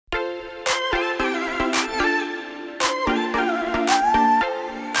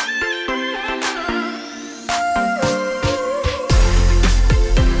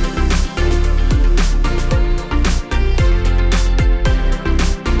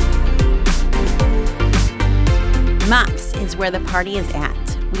is where the party is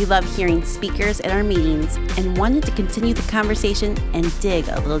at. We love hearing speakers at our meetings and wanted to continue the conversation and dig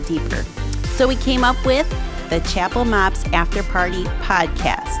a little deeper. So we came up with the Chapel Mops After Party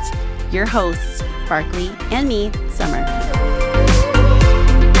podcast. Your hosts, Barkley and me, Summer.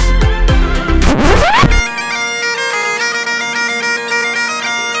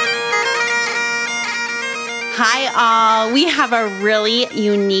 Hi, all. We have a really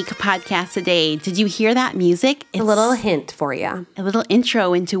unique podcast today. Did you hear that music? It's a little hint for you. A little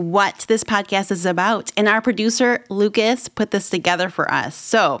intro into what this podcast is about. And our producer, Lucas, put this together for us.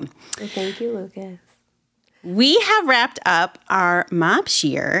 So, thank you, Lucas. We have wrapped up our Mops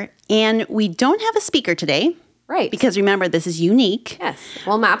year, and we don't have a speaker today. Right. Because remember, this is unique. Yes.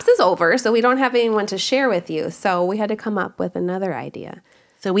 Well, Mops is over, so we don't have anyone to share with you. So we had to come up with another idea.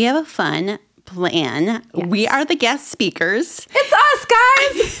 So we have a fun plan. Yes. We are the guest speakers. It's us,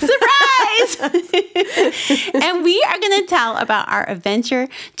 guys! Surprise! And we are going to tell about our adventure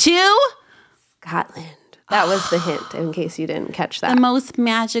to Scotland. That was the hint, in case you didn't catch that. The most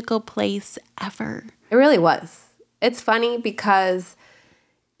magical place ever. It really was. It's funny because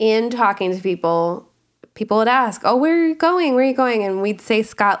in talking to people would ask, oh, where are you going? Where are you going? And we'd say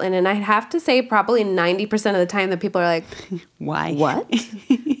Scotland. And I'd have to say probably 90% of the time that people are like, why? What?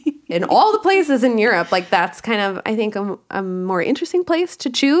 In all the places in Europe, like that's kind of, I think, a more interesting place to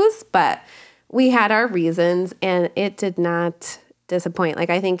choose. But we had our reasons, and it did not disappoint. Like,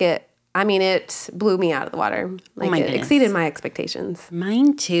 I think it blew me out of the water. Like, it exceeded my expectations.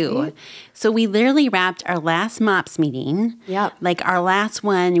 Mine too. Mm-hmm. So we literally wrapped our last MOPS meeting. Yep. Like our last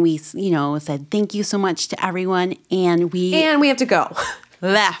one, we, said thank you so much to everyone. And we have to go.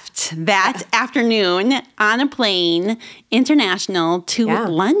 Left that afternoon on a plane, international, to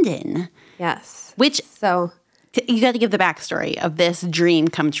London. Yes. Which, you got to give the backstory of this dream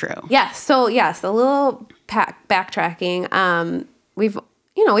come true. Yes. So, yes, a little backtracking. We've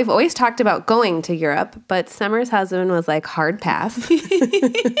always talked about going to Europe, but Summer's husband was like, hard pass. It's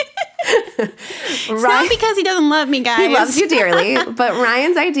not because he doesn't love me, guys. He loves you dearly. But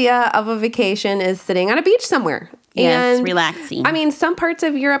Ryan's idea of a vacation is sitting on a beach somewhere. Yes, relaxing. I mean, some parts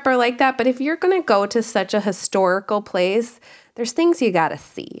of Europe are like that, but if you're going to go to such a historical place, there's things you got to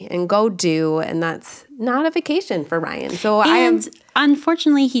see and go do, and that's not a vacation for Ryan. So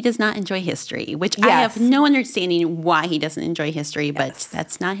unfortunately, he does not enjoy history, which I have no understanding why he doesn't enjoy history, but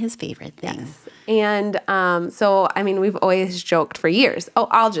that's not his favorite thing. Yes. And we've always joked for years, oh,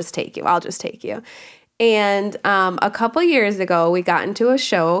 I'll just take you. And a couple years ago, we got into a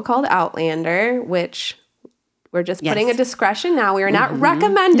show called Outlander, which we're just putting a discretion now. We are not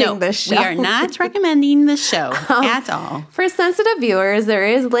recommending this show. We are not recommending the show at all. For sensitive viewers, there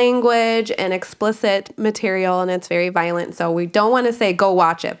is language and explicit material, and it's very violent. So we don't want to say go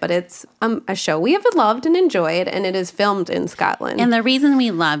watch it, but it's a show we have loved and enjoyed, and it is filmed in Scotland. And the reason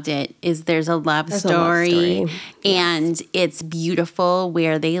we loved it is there's a love story, and it's beautiful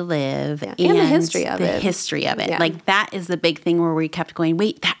where they live, and the history of it. Yeah. Like, that is the big thing where we kept going,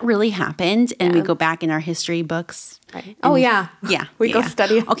 wait, that really happened? And we go back in our history books. Right. Oh, yeah. Yeah. We go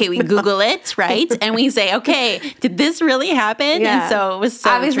study it. Okay, we Google it, right? And we say, okay, did this really happen? Yeah. And so it was so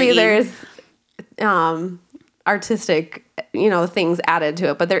obviously intriguing. There's artistic, things added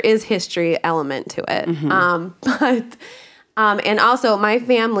to it, but there is history element to it. Mm-hmm. And also my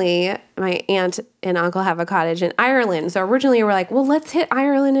family, my aunt and uncle have a cottage in Ireland. So originally we were like, well, let's hit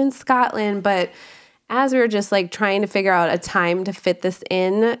Ireland and Scotland. But as we were just like trying to figure out a time to fit this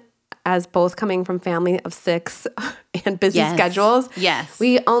in, as both coming from family of 6 and busy schedules,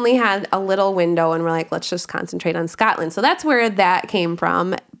 we only had a little window, and we're like, let's just concentrate on Scotland. So that's where that came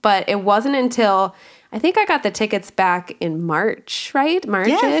from. But it wasn't until I think I got the tickets back in March, right?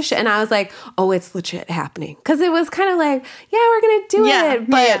 March-ish. Yes. And I was like, oh, it's legit happening. Because it was kind of like, we're going to do it.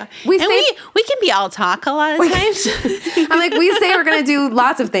 But we can be all talk a lot of times. I'm like, we say we're going to do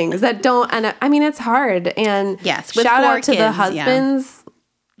lots of things that don't. And I mean, it's hard. And shout out to the husbands.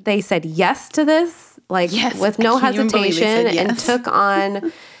 They said yes to this, with no hesitation, and took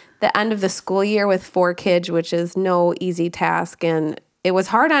on the end of the school year with 4 kids, which is no easy task. And it was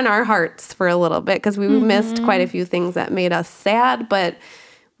hard on our hearts for a little bit because we missed quite a few things that made us sad, but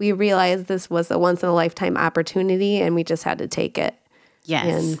we realized this was a once-in-a-lifetime opportunity, and we just had to take it. Yes.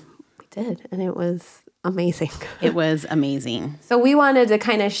 And we did, and it was amazing. It was amazing. So we wanted to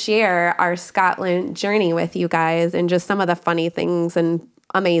kind of share our Scotland journey with you guys and just some of the funny things and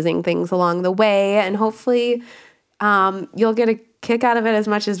amazing things along the way, and hopefully you'll get a kick out of it as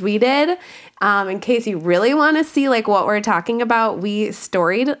much as we did. In case you really want to see like what we're talking about, we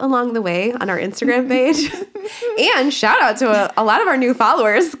storied along the way on our Instagram page. And shout out to a lot of our new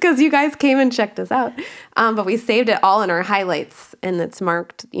followers because you guys came and checked us out. But we saved it all in our highlights, and it's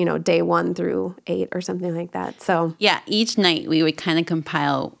marked, day 1 through 8 or something like that. So yeah, each night we would kind of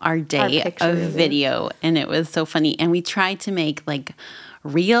compile our day of video, and it was so funny. And we tried to make like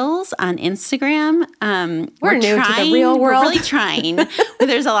reels on Instagram. We're new to the real world. We're really trying.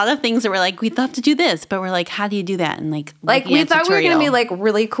 There's a lot of things that we're like, we'd love to do this, but we're like, how do you do that? And like we thought we were going to be like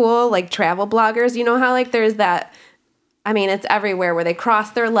really cool, like travel bloggers. You know how like there's that, I mean, it's everywhere where they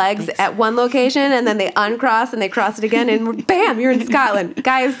cross their legs at one location and then they uncross and they cross it again and bam, you're in Scotland.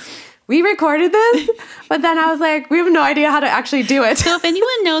 Guys, we recorded this, but then I was like, we have no idea how to actually do it. So if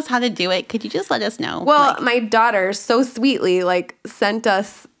anyone knows how to do it, could you just let us know? Well, my daughter so sweetly sent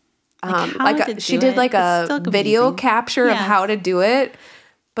us she did like a video capture of how to do it.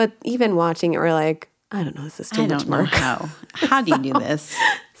 But even watching it, we're like, I don't know, this is too much work. How do you do this?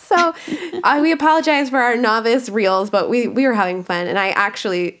 So we apologize for our novice reels, but we were having fun. And I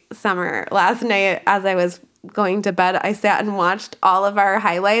actually, Summer, last night as I was going to bed, I sat and watched all of our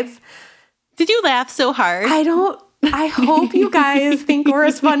highlights. Did you laugh so hard? I hope you guys think we're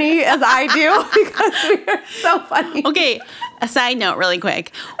as funny as I do because we are so funny. Okay, a side note really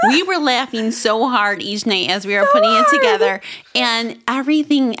quick. We were laughing so hard each night as we were putting it together, and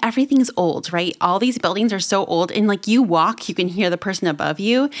everything's old, right? All these buildings are so old, and like you walk, you can hear the person above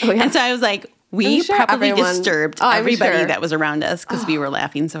you. Oh, yeah. And so I was like, we probably disturbed everybody that was around us because we were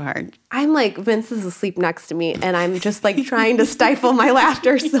laughing so hard. I'm like, Vince is asleep next to me, and I'm just like trying to stifle my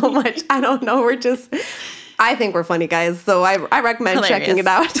laughter so much. I don't know. I think we're funny, guys. So I recommend checking it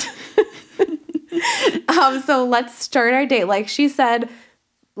out. So let's start our day. Like she said,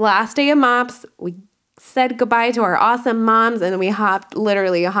 last day of MOPS, we said goodbye to our awesome moms, and then we hopped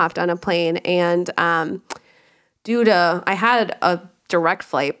on a plane. And I had a direct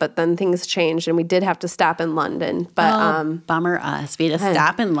flight, but then things changed, and we did have to stop in London. But bummer us. We had to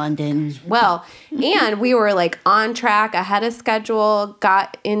stop in London. Well, and we were like on track, ahead of schedule,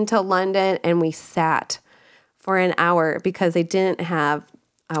 got into London, and we sat for an hour because they didn't have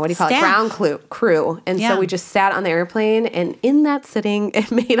ground crew. And so we just sat on the airplane, and in that sitting,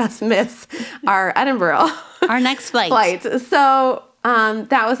 it made us miss our Edinburgh. Our next flight. So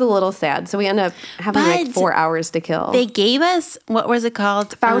that was a little sad. So we ended up having like 4 hours to kill. They gave us, what was it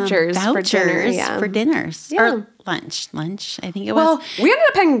called? Vouchers for dinner, for dinners. Yeah. Or lunch, I think it was. Well, we ended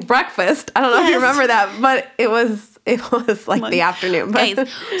up having breakfast. I don't know if you remember that, but it was like the afternoon. Guys,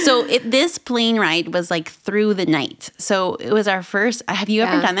 so this plane ride was like through the night. So it was our first. Have you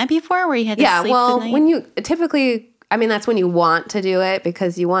ever done that before where you had to sleep the night? When you typically, that's when you want to do it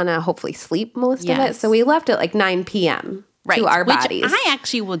because you want to hopefully sleep most of it. So we left at like 9 p.m. to our bodies. I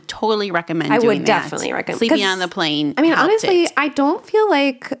actually would totally recommend doing that. I would definitely recommend. Sleeping on the plane. Honestly, I don't feel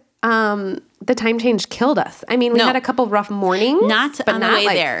like the time change killed us. We had a couple rough mornings. Not on the way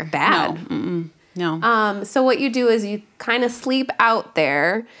there. Bad. No. So what you do is you kind of sleep out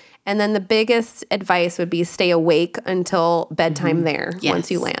there, and then the biggest advice would be stay awake until bedtime there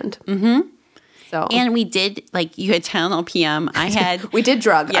once you land. Mm-hmm. So and we did, like you had 10 p.m. I had we did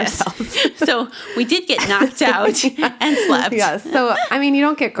drug ourselves. So we did get knocked out and slept. Yes. So you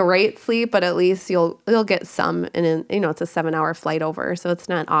don't get great sleep, but at least you'll get some. And it's a 7-hour flight over, so it's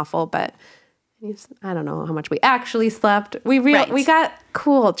not awful, but. I don't know how much we actually slept. We got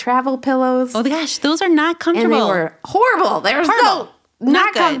cool travel pillows. Oh, gosh, those are not comfortable. And they were horrible. They were so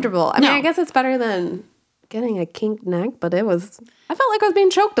not comfortable. I guess it's better than getting a kinked neck, but I felt like I was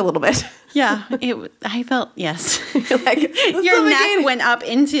being choked a little bit. Yeah, I felt, yes. Like, your neck went up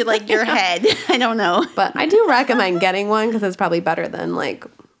into like your head. I don't know. But I do recommend getting one because it's probably better than like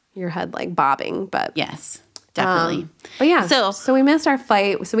your head like bobbing. But yes. Definitely. But yeah, so we missed our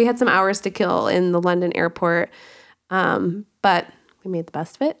flight. So we had some hours to kill in the London airport. But we made the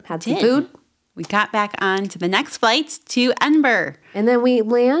best of it, had some food. We got back on to the next flight to Edinburgh. And then we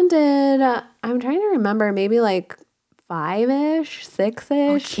landed, I'm trying to remember, maybe like 5-ish, 6-ish.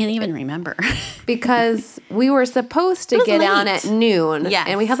 I can't even remember. Because we were supposed to get on at noon. Yes.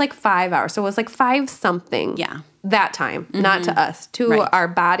 And we had like 5 hours. So it was like 5-something. Yeah. That time, not to us. To our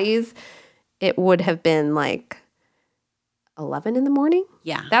bodies. It would have been like 11 in the morning.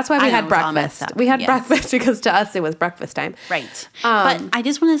 Yeah. That's why we had breakfast. We had breakfast because to us it was breakfast time. Right. But I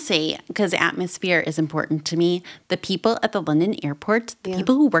just want to say, because atmosphere is important to me, the people at the London airport, the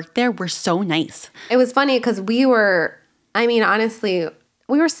people who worked there were so nice. It was funny because honestly,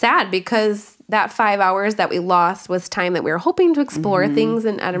 we were sad because that 5 hours that we lost was time that we were hoping to explore things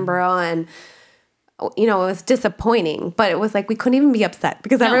in Edinburgh, and you know, it was disappointing, but it was like we couldn't even be upset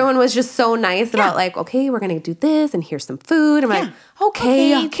because everyone was just so nice about like, okay, we're going to do this and here's some food. I'm like,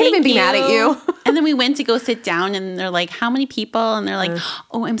 okay, I can't even be mad at you. And then we went to go sit down and they're like, how many people? And they're like,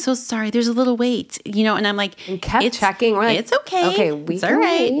 oh, I'm so sorry. There's a little wait, you know, and I'm like, and kept checking. We're like, it's okay. Okay, it's all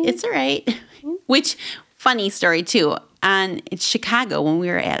right. It's all right. Which funny story too. And in Chicago, when we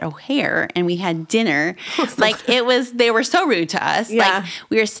were at O'Hare and we had dinner, like they were so rude to us. Yeah. Like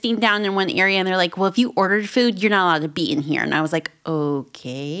we were sitting down in one area and they're like, well, if you ordered food, you're not allowed to be in here. And I was like,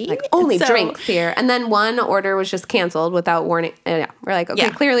 okay. Like only drinks here. And then one order was just canceled without warning. We're like, okay,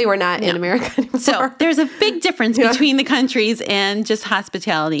 clearly we're not in America anymore. So there's a big difference between the countries and just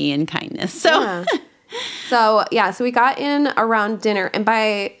hospitality and kindness. So, so we got in around dinner and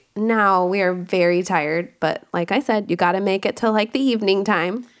by now we are very tired, but like I said, you got to make it till like the evening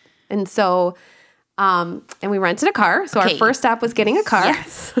time. And so, and we rented a car. So our first stop was getting a car.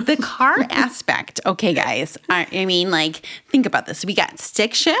 Yes. The car aspect. Okay, guys. I mean, like, think about this. We got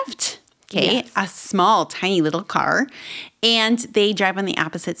stick shift. Okay. Yes. A small, tiny little car. And they drive on the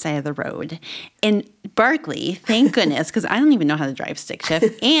opposite side of the road. And Barkley, thank goodness, because I don't even know how to drive stick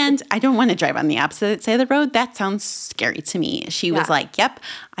shift. And I don't want to drive on the opposite side of the road. That sounds scary to me. She was like, yep,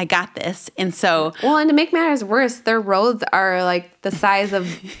 I got this. And so. Well, and to make matters worse, their roads are like the size of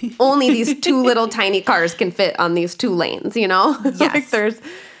only these two little tiny cars can fit on these two lanes, you know? Yes. Like there's,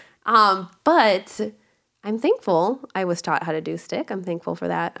 but I'm thankful I was taught how to do stick. I'm thankful for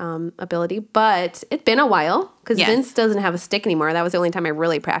that ability. But it's been a while because Vince doesn't have a stick anymore. That was the only time I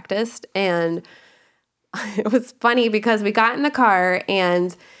really practiced. And it was funny because we got in the car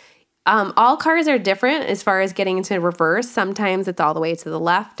and all cars are different as far as getting into reverse. Sometimes it's all the way to the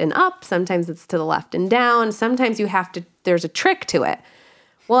left and up. Sometimes it's to the left and down. Sometimes you have to, there's a trick to it.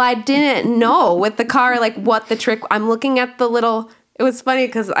 Well, I didn't know with the car, like what the trick, I'm looking at the little... It was funny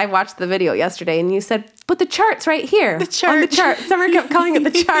because I watched the video yesterday and you said, but the chart's right here. The chart. On the chart. Summer kept calling it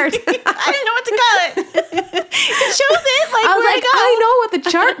the chart. I didn't know what to call it. It shows it. Like, I was like, I know what the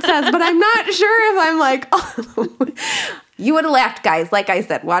chart says, but I'm not sure if I'm like, oh. You would have laughed, guys. Like I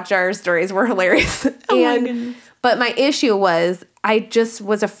said, watch our stories. We're hilarious. My goodness. But my issue was I just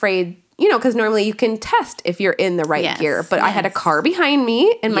was afraid, you know, because normally you can test if you're in the right gear. But I had a car behind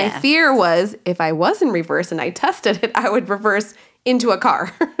me and my fear was if I was in reverse and I tested it, I would reverse into a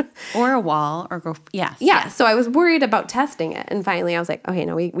car. Or a wall or go, So I was worried about testing it. And finally I was like, okay,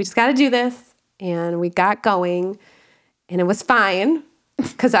 no, we just got to do this. And we got going and it was fine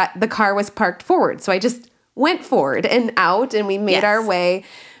because the car was parked forward. So I just went forward and out and we made our way.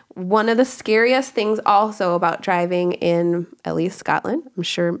 One of the scariest things also about driving in at least Scotland, I'm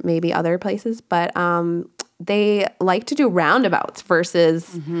sure maybe other places, but they like to do roundabouts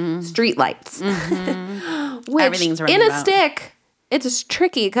versus street lights. Which everything's in a stick, it's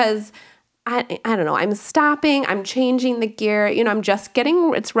tricky because I don't know. I'm stopping. I'm changing the gear. You know, I'm just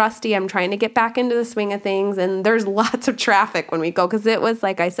getting, it's rusty. I'm trying to get back into the swing of things. And there's lots of traffic when we go because it was,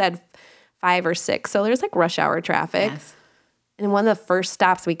 like I said, 5 or 6. So there's like rush hour traffic. Yes. And one of the first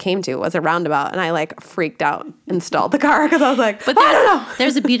stops we came to was a roundabout. And I like freaked out and stalled the car because I was like, but I don't know.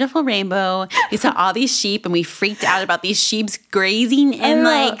 There's a beautiful rainbow. We saw all these sheep and we freaked out about these sheeps grazing in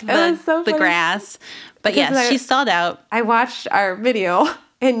like the grass. But yes, she stalled out. I watched our video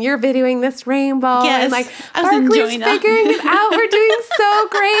and you're videoing this rainbow. Yes, and like, I was Barkley's enjoying figuring it out. We're doing so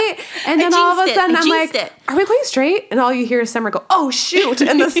great. And then all of a sudden I'm like, are we going straight? And all you hear is Summer go, oh, shoot.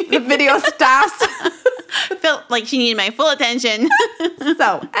 And the video stops. Felt like she needed my full attention.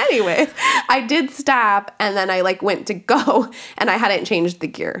 So anyways, I did stop and then I like went to go and I hadn't changed the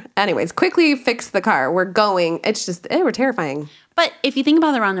gear. Anyways, quickly fixed the car. We're going. It's just, they were terrifying. But if you think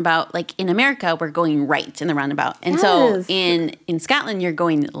about the roundabout, like in America, we're going right in the roundabout. And so in Scotland, you're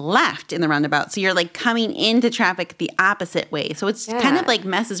going left in the roundabout. So you're like coming into traffic the opposite way. So it's kind of like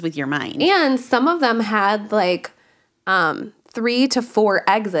messes with your mind. And some of them had like 3 to 4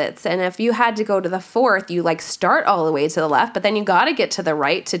 exits. And if you had to go to the 4th, you like start all the way to the left, but then you got to get to the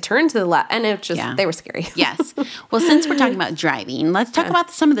right to turn to the left. And it just, they were scary. Yes. Well, since we're talking about driving, let's talk about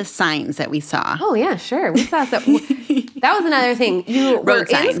some of the signs that we saw. Oh, yeah, sure. We saw some. That was another thing. You were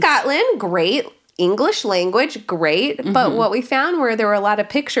in Scotland, great. English language, great. Mm-hmm. But what we found were there were a lot of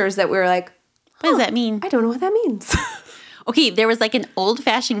pictures that we were like, what does that mean? I don't know what that means. Okay, there was like an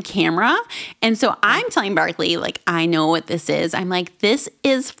old-fashioned camera. And so I'm telling Barkley, like, I know what this is. I'm like, this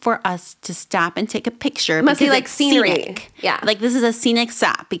is for us to stop and take a picture. It must be like scenery. Scenic. Yeah. Like this is a scenic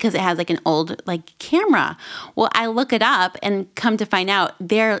stop because it has like an old like camera. Well, I look it up and come to find out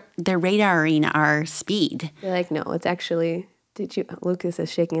they're radaring our speed. You're like, no, it's actually Lucas is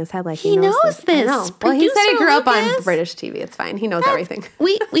shaking his head like he knows this. I know. Well, he said he grew up on Lucas. British TV. It's fine. He knows everything.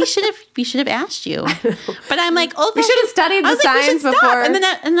 We should have asked you. But I'm like, we should have studied the signs before. And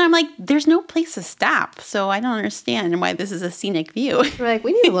then I'm like, there's no place to stop. So I don't understand why this is a scenic view. We're like,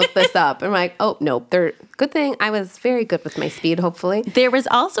 we need to look this up. And I'm like, oh, nope. Good thing I was very good with my speed, hopefully. There was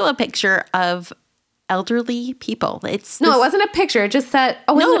also a picture of elderly people. It wasn't a picture. It just said,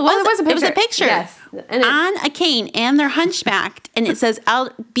 it was a picture. It was a picture. Yes. And on a cane, and they're hunchbacked, and it says,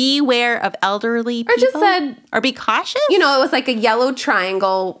 beware of elderly people. Or just said, or be cautious. It was like a yellow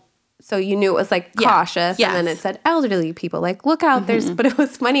triangle, so you knew it was like cautious. Yes. And then it said elderly people, like, look out. But it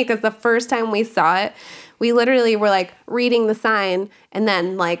was funny because the first time we saw it, we literally were like reading the sign, and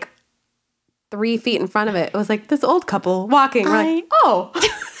then like 3 feet in front of it, it was like this old couple walking. We're like, oh.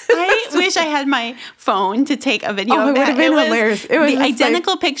 I wish I had my phone to take a video of it that. would have been hilarious. It was the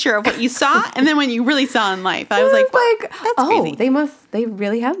identical picture of what you saw and then when you really saw in life. I was like, that's crazy. They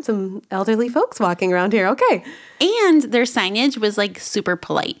really have some elderly folks walking around here. Okay. And their signage was like super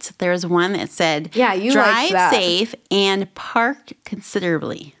polite. There was one that said, drive safe and park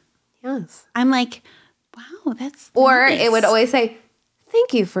considerably. Yes. I'm like, wow, that's Or nice. It would always say,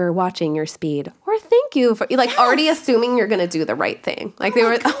 thank you for watching your speed, or thank you for already assuming you're going to do the right thing. Like they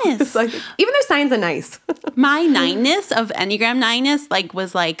were, goodness. like, even their signs are nice. My 9-ness of Enneagram 9-ness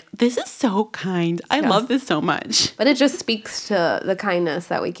was like, this is so kind. I love this so much. But it just speaks to the kindness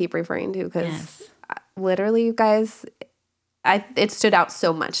that we keep referring to because literally, you guys, it stood out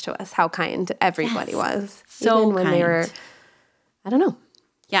so much to us how kind everybody was. So even when kind. they were, I don't know.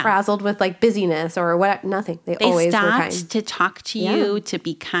 Yeah. Frazzled with like busyness or what? Nothing. They always were kind. stopped to talk to you, to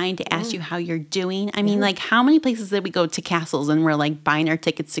be kind, to ask you how you're doing. I mean, like, how many places did we go to castles and we're like buying our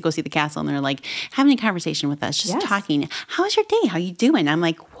tickets to go see the castle, and they're like having a conversation with us, just talking. How was your day? How you doing? I'm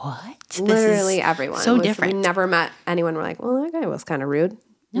like, what? Literally everyone. So different. We never met anyone. We're like, well, that guy was kind of rude.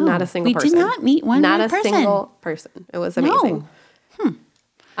 No, not a single person. We did not meet one Not person. a single person. It was amazing.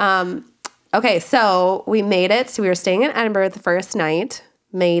 No. Okay, so we made it. So we were staying in Edinburgh the first night.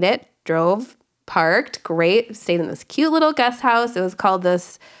 Made it. Drove, parked, great, stayed in this cute little guest house. It was called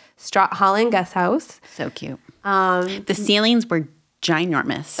this Strathallan Guest House. So cute. The ceilings were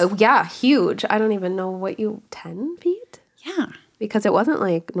ginormous. Oh, yeah, huge. I don't even know 10 feet? Yeah. Because it wasn't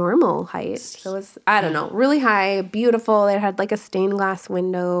like normal height. So it was, I don't know, really high, beautiful. It had like a stained glass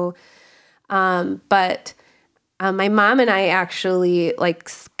window. But my mom and I actually like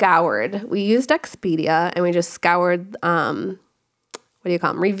scoured. We used Expedia and we just scoured what do you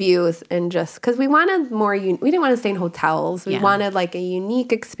call them? Reviews, and just because we wanted more, we didn't want to stay in hotels. We wanted like a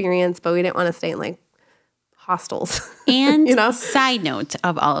unique experience, but we didn't want to stay in like hostels. And side note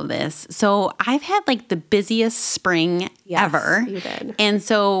of all of this. So I've had like the busiest spring ever. You did. And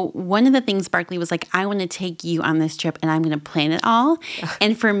so one of the things Barkley was like, I want to take you on this trip and I'm going to plan it all.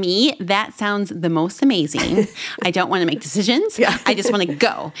 And for me, that sounds the most amazing. I don't want to make decisions. I just want to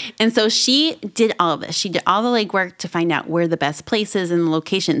go. And so she did all of this. She did all the legwork to find out where the best places and the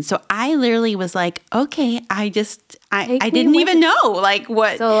locations. So I literally was like, okay, I didn't even know like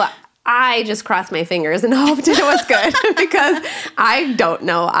what. So I just crossed my fingers and hoped it was good because I don't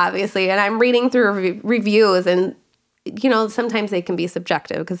know, obviously. And I'm reading through reviews and, sometimes they can be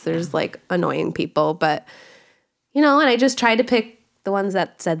subjective because there's like annoying people. But, and I just tried to pick the ones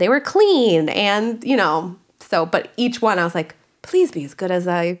that said they were clean and, but each one I was like, please be as good as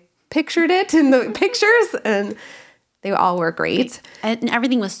I pictured it in the pictures. And they all were great. And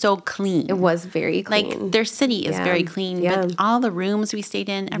everything was so clean. It was very clean. Like, their city is very clean, but all the rooms we stayed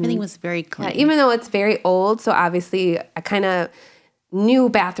in, everything was very clean. Yeah, even though it's very old, so obviously I kind of knew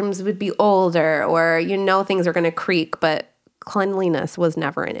bathrooms would be older or, things are going to creak, but cleanliness was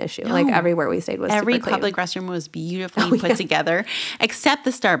never an issue. No. Like, everywhere we stayed was Every super clean. public restroom was beautifully put together, except the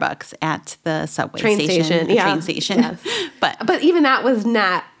Starbucks at the subway train station. Yes. But even that was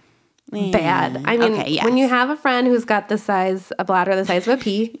not bad. I mean, when you have a friend who's got a bladder the size of a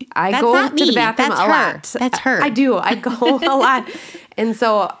pea, I go to the bathroom a lot. That's her. I do. I go a lot. And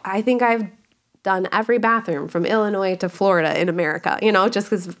so I think I've done every bathroom from Illinois to Florida in America, just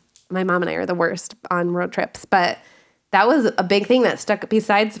because my mom and I are the worst on road trips. But that was a big thing that stuck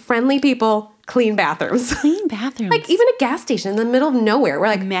besides friendly people, clean bathrooms. Clean bathrooms. Like even a gas station in the middle of nowhere. We're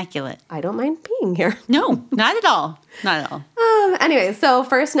like, immaculate. I don't mind peeing here. No, not at all. Not at all. Anyway, so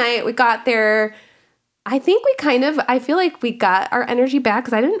first night we got there. I think I feel like we got our energy back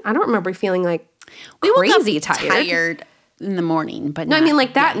because I don't remember feeling like crazy tired. in the morning, but No, I mean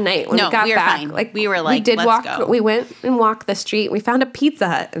like that night when we got were back. fine. Like we were like, we did let's walk. go. We went and walked the street. We found a Pizza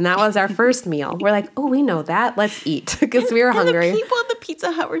Hut, and that was our first meal. We're like, oh, we know that. Let's eat because we were hungry. And the people at the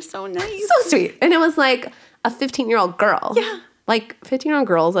Pizza Hut were so nice, So sweet, and it was like a 15-year-old girl. Yeah. Like 15-year-old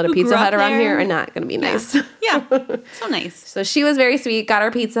girls at a Pizza Hut around here are not going to be nice. Yeah, so nice. So she was very sweet. Got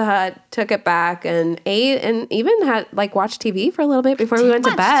our Pizza Hut, took it back, and ate, and even had like watched TV for a little bit before we went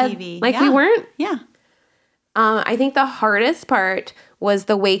to bed. TV. Like we weren't. Yeah. I think the hardest part was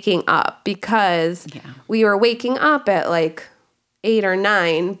the waking up because we were waking up at like 8 or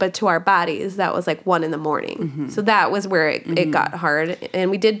 9, but to our bodies, that was like 1 a.m. Mm-hmm. So that was where it got hard. And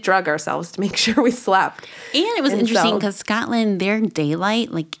we did drug ourselves to make sure we slept. And it was interesting because Scotland, their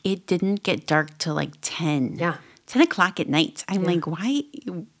daylight, like it didn't get dark till like 10. Yeah. 10 o'clock at night. I'm like, why?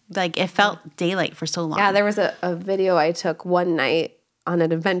 Like it felt daylight for so long. Yeah, there was a video I took one night on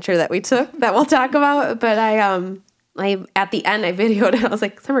an adventure that we took that we'll talk about. But I at the end, I videoed it. I was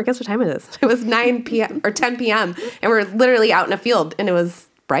like, Summer, guess what time it is? It was 9 p.m. or 10 p.m. And we're literally out in a field. And it was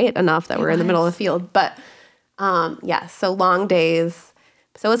bright enough that we're in the middle of the field. But so long days.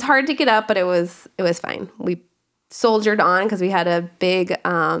 So it was hard to get up, but it was fine. We soldiered on because we had a big,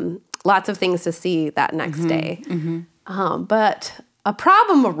 lots of things to see that next day. But a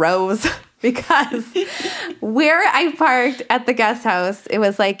problem arose because where I parked at the guest house, it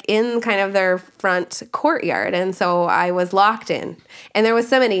was like in kind of their front courtyard. And so I was locked in. And there was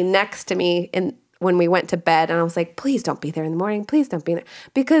somebody next to me when we went to bed. And I was like, please don't be there in the morning. Please don't be there.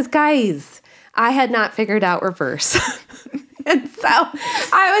 Because, guys, I had not figured out reverse. And so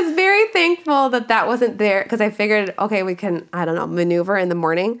I was very thankful that wasn't there because I figured, okay, we can, I don't know, maneuver in the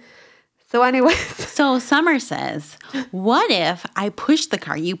morning. So anyways. So Summer says, what if I push the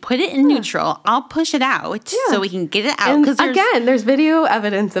car? You put it in neutral. I'll push it out so we can get it out. And again, there's video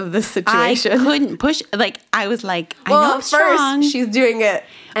evidence of this situation. I couldn't push. Like, I was like, I know I'm strong. First, she's doing it.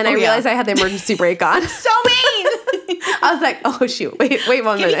 And I realized I had the emergency brake on. So mean. I was like, oh, shoot. Wait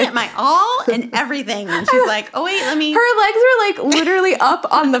 1 minute. Giving it my all and everything. And she's like, oh, wait, let me. Her legs were like literally up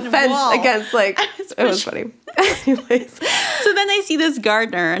on the fence wall. against like, it was funny. Anyways. So then I see this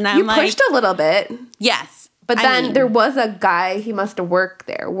gardener and I'm You like. pushed a little bit. Yes. But then there was a guy, he must have worked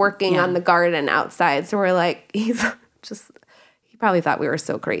there, working on the garden outside. So we're like, he probably thought we were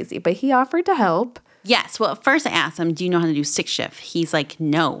so crazy, but he offered to help. Yes. Well, at first I asked him, do you know how to do stick shift? He's like,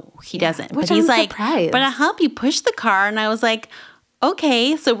 no, he doesn't. Which but he's I'm like, surprised. but I'll help you push the car. And I was like,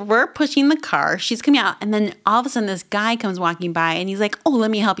 okay. So we're pushing the car. She's coming out. And then all of a sudden this guy comes walking by and he's like, oh,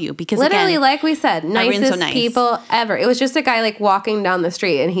 let me help you. Because literally, again, like we said, nicest so nice. people ever. It was just a guy like walking down the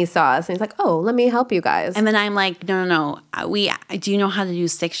street and he saw us and he's like, oh, let me help you guys. And then I'm like, no. Do you know how to do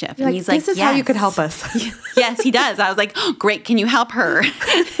stick shift? And he's like, this is how you could help us. Yes, he does. I was like, oh, great. Can you help her?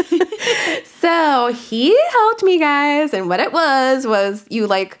 So he helped me, guys. And what it was you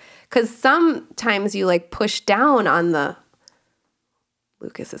like, because sometimes you like push down on the,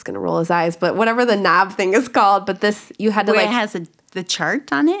 Lucas is going to roll his eyes, but whatever the knob thing is called. But this, you had to Where like. it has the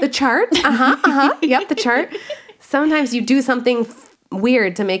chart on it? The chart? Yep, the chart. Sometimes you do something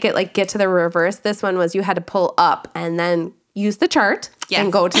weird to make it like get to the reverse. This one was you had to pull up and then use the chart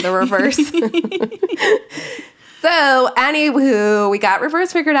and go to the reverse. So, anywho, we got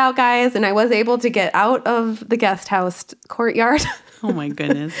reverse figured out, guys, and I was able to get out of the guest house courtyard. Oh my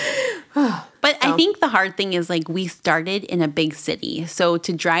goodness. But I think the hard thing is like we started in a big city. So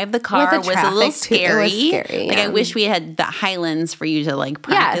to drive the car was a little scary. It was scary. Like I wish we had the Highlands for you to like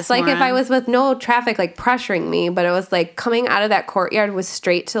practice. Yes, like if I was with no traffic like pressuring me, but it was like coming out of that courtyard was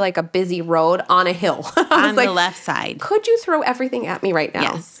straight to like a busy road on a hill. On the left side. Could you throw everything at me right now?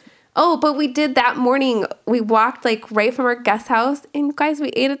 Yes. Oh, but we did that morning. We walked like right from our guest house, and guys, we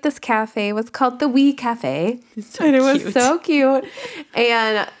ate at this cafe. It was called the Wee Cafe, and it was so cute.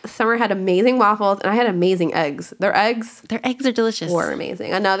 And Summer had amazing waffles, and I had amazing eggs. Their eggs are delicious. Were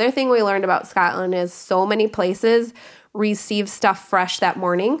amazing. Another thing we learned about Scotland is so many places receive stuff fresh that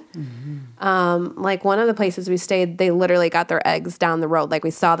morning. Mm-hmm. Like one of the places we stayed, they literally got their eggs down the road. Like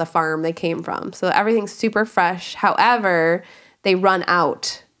we saw the farm they came from, so everything's super fresh. However, they run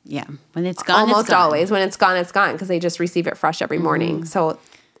out. Yeah. When it's gone, almost it's gone. always. When it's gone, it's gone because they just receive it fresh every morning. So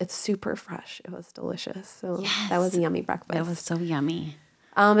it's super fresh. It was delicious. So that was a yummy breakfast. That was so yummy.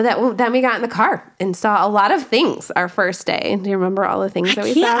 But then we got in the car and saw a lot of things our first day. Do you remember all the things that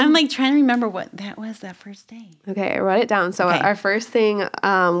we saw? I'm like trying to remember what that was that first day. Okay, I wrote it down. So our first thing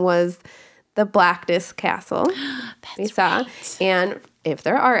was the Blackness Castle we saw. Right. And if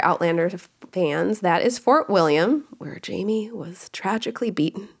there are Outlander fans, that is Fort William, where Jamie was tragically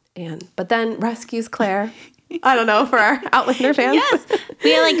beaten, but then rescues Claire I don't know, for our Outlander fans. Yes.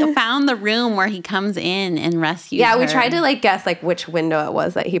 We like found the room where he comes in and rescues Yeah, we her. tried to like guess like which window it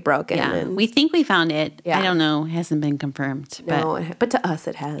was that he broke in. Yeah, And we think we found it. Yeah. I don't know. It hasn't been confirmed. But no, but to us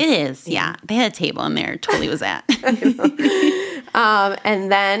it has. it is. Yeah. They had a table in there. It totally was that.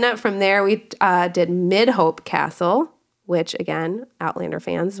 And then from there we did Mid-Hope Castle, which again, Outlander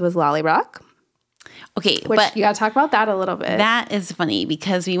fans, was Lallybroch. Okay, Which but you got to talk about that a little bit. that is funny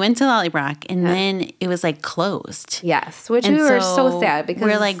because we went to Lallybroch and then it was like closed. Yes, which And we were so sad because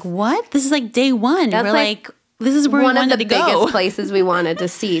we're like, what? This is like day one. That's We're like like, this is where we one of wanted the to go. biggest places we wanted to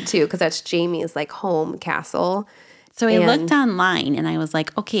see too, because that's Jamie's like home castle. So I And- looked online and I was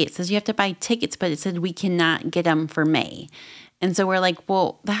like, okay, it says you have to buy tickets, but it said we cannot get them for May. And so we're like,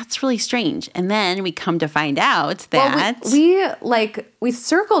 well, that's really strange. And then we come to find out that we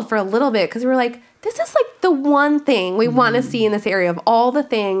circled for a little bit because we were like, this is like the one thing we want to see in this area of all the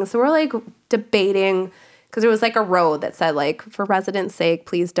things. So we're like debating because there was like a road that said like, for residents' sake,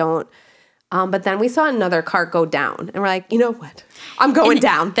 please don't. But then we saw another car go down and we're like, you know what? I'm going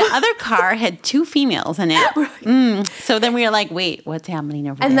down. the other car had 2 females in it. So then we were like, wait, what's happening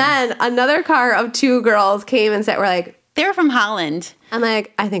over And there? then another car of 2 girls came and said, we're like, They were from Holland. I'm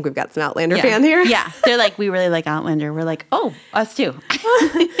like, I think we've got some Outlander fan here. Yeah. They're like, we really like Outlander. We're like, oh, us too.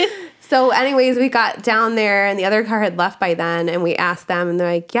 So anyways, we got down there and the other car had left by then and we asked them and they're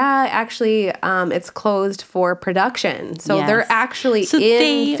like, yeah, actually, it's closed for production. So Yes. they're actually So in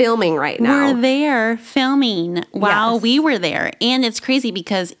they filming right now. We're there filming while Yes. we were there. And it's crazy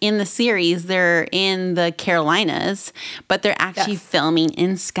because in the series, they're in the Carolinas, but they're actually Yes. filming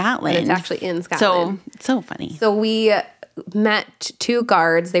in Scotland. It's actually in Scotland. So funny. So we met 2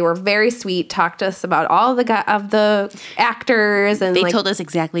 guards. They were very sweet, talked to us about all the of the actors. And They like, told us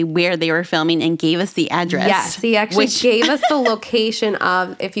exactly where they were filming and gave us the address. yes, he actually gave us the location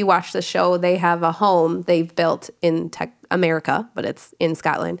of, if you watch the show, they have a home they've built in America, but it's in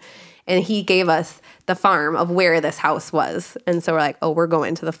Scotland. And he gave us the farm of where this house was. And so we're like, oh, we're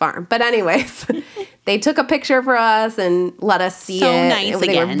going to the farm. But anyways, they took a picture for us and let us see So it. nice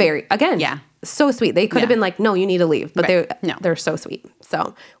And they were again. yeah. So sweet. They could have Yeah. been like, no, you need to leave. But Right. No. they're so sweet.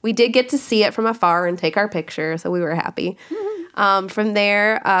 So we did get to see it from afar and take our picture. So we were happy. From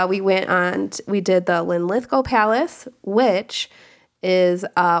there, we did the Linlithgow Palace, which is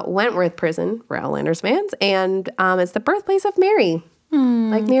Wentworth Prison for Outlanders fans. And it's the birthplace of Mary.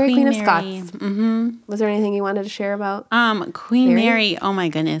 Like Mary, Queen of Scots. Mm-hmm. Was there anything you wanted to share about? Queen Mary, oh my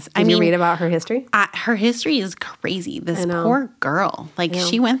goodness. Did you read about her history? Her history is crazy. This know. poor girl. Like,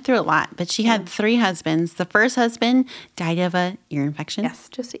 she went through a lot, but she had 3 husbands. The first husband died of a ear infection. Yes,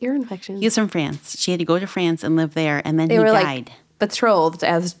 just ear infection. He was from France. She had to go to France and live there, and then They he were died. like betrothed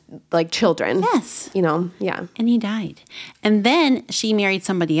as like children. Yes. You know, yeah. And he died. And then she married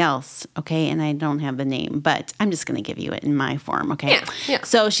somebody else, okay? And I don't have the name, but I'm just going to give you it in my form, okay? Yeah.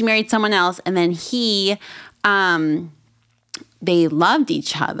 So she married someone else, and then he, they loved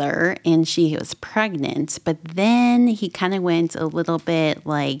each other, and she was pregnant. But then he kind of went a little bit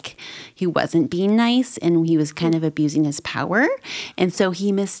like he wasn't being nice, and he was kind of abusing his power. And so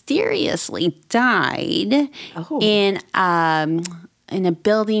he mysteriously died in a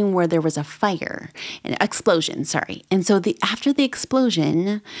building where there was a fire, an explosion, sorry. And so after the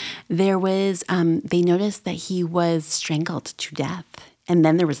explosion, there was, they noticed that he was strangled to death. And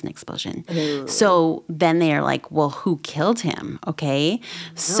then there was an explosion. Ooh. So then they're like, well, who killed him? Okay.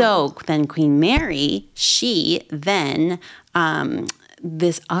 So then Queen Mary, she then,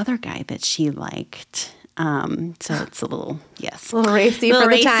 this other guy that she liked, so it's a little, yes. A little racy for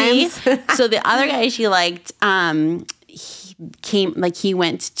the times. So the other guy she liked, he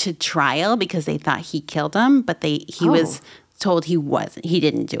went to trial because they thought he killed him, but he was told he wasn't. He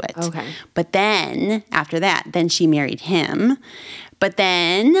didn't do it. Okay. But then after that, then she married him. But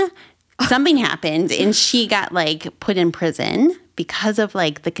then something happened and she got like put in prison because of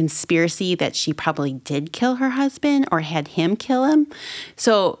like the conspiracy that she probably did kill her husband or had him kill him.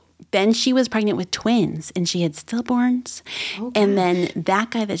 So then she was pregnant with twins and she had stillborns. And then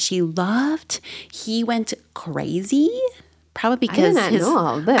that guy that she loved, he went crazy. Probably because I did not know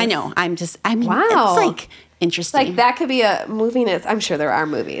all this. I know. Wow. Wow. It's like interesting. Like that could be a movie. I'm sure there are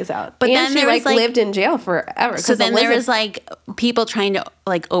movies out. But and then she there was, like- lived in jail forever. So then there was like people trying to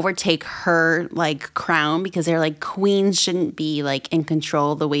like overtake her like crown because they're like queens shouldn't be like in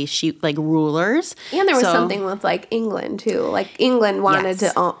control the way she like rulers. and there was So- something with like England too. Like England wanted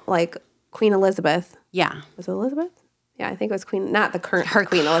Yes. to like Queen Elizabeth. Yeah. Was it Elizabeth? Yeah, I think it was Queen, not the current Her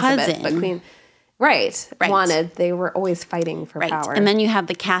Queen Elizabeth, cousin. but Queen. Right. Right. Wanted. They were always fighting for power. And then you have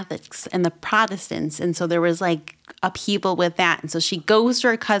the Catholics and the Protestants. And so there was like upheaval with that. And so she goes to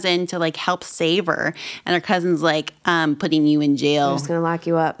her cousin to like help save her. And her cousin's like, putting you in jail. I'm just going to lock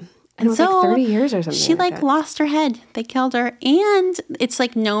you up. And it was like 30 years or something. She like that. lost her head. They killed her. And it's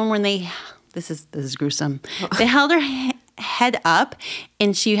like known when this is gruesome. They held her head up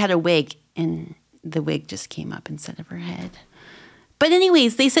and she had a wig and the wig just came up instead of her head. But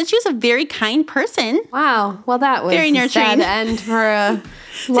anyways, they said she was a very kind person. Wow. Well, that was very a sad end for a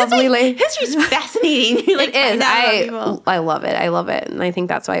lovely lady. History's fascinating. It is. I love it. I love it. And I think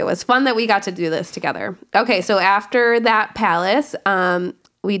that's why it was fun that we got to do this together. Okay, so after that palace,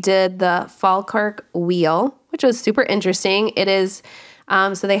 we did the Falkirk Wheel, which was super interesting. It is,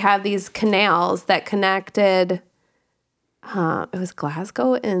 so they have these canals that connected, it was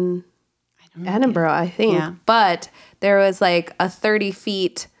Glasgow and Edinburgh, I think. Yeah. But there was like a 30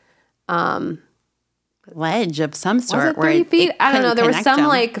 feet ledge of some sort. Was it 30 feet? I don't know. There was some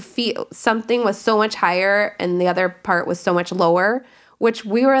like feet, something was so much higher and the other part was so much lower, which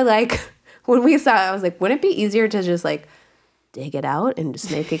we were like, when we saw it, I was like, wouldn't it be easier to just like dig it out and just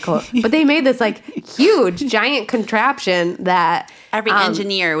make it go? But they made this like huge, giant contraption that every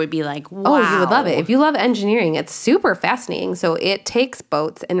engineer would be like, wow. Oh, you would love it. If you love engineering, it's super fascinating. So it takes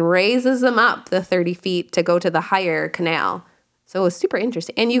boats and raises them up the 30 feet to go to the higher canal. So it was super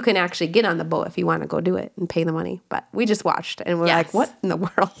interesting. And you can actually get on the boat if you want to go do it and pay the money. But we just watched and we're like, what in the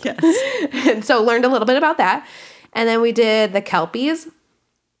world? Yes. And so learned a little bit about that. And then we did the Kelpies.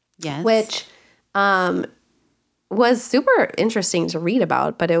 Yes. Which was super interesting to read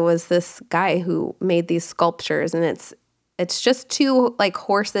about. But it was this guy who made these sculptures. And it's just two like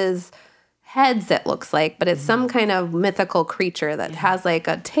horses' heads, it looks like, but it's some kind of mythical creature that has like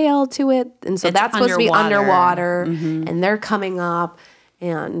a tail to it. And so that's supposed to be underwater and they're coming up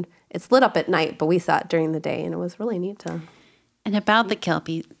and it's lit up at night, but we saw it during the day and it was really neat to. And about the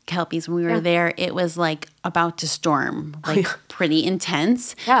Kelpies, when we were there, it was like about to storm, like pretty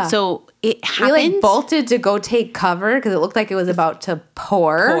intense. Yeah. So it happened. We like bolted to go take cover because it looked like it was about to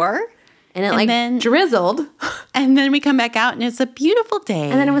pour. And it then drizzled. And then we come back out and it's a beautiful day.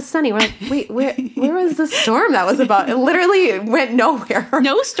 And then it was sunny. We're like, wait, where was the storm that was about? It literally went nowhere.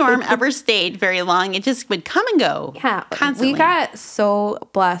 No storm ever stayed very long. It just would come and go. Yeah. Constantly. We got so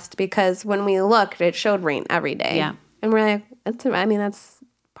blessed because when we looked, it showed rain every day. Yeah. And we're like, that's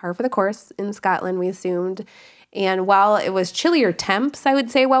par for the course in Scotland, we assumed. And while it was chillier temps, I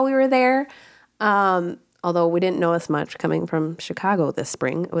would say, while we were there, although we didn't know as much coming from Chicago this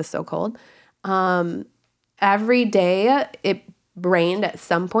spring. It was so cold. Every day it rained at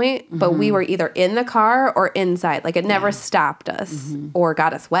some point, but we were either in the car or inside. Like it never stopped us or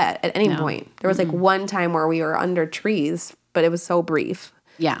got us wet at any point. There was like one time where we were under trees, but it was so brief.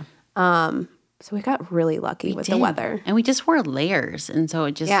 Yeah. So we got really lucky with the weather. And we just wore layers. And so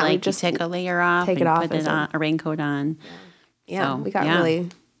it just you take a layer off and put it on, a raincoat on. Yeah, so, we got really,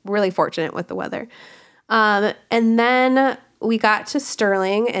 really fortunate with the weather. And then we got to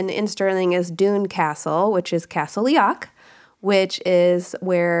Stirling, and in Stirling is Doune Castle, which is Castle Leoch, which is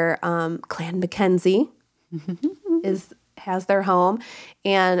where Clan Mackenzie has their home.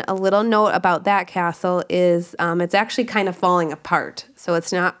 And a little note about that castle is it's actually kind of falling apart, so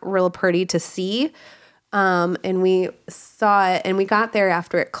it's not real pretty to see. And we saw it, and we got there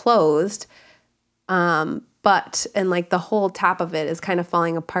after it closed. But like the whole top of it is kind of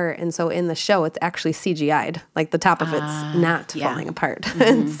falling apart. And so in the show, it's actually CGI'd. Like the top of it's not falling apart.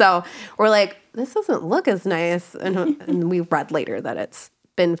 And so we're like, this doesn't look as nice. And we read later that it's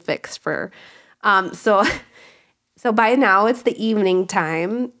been fixed for. So by now it's the evening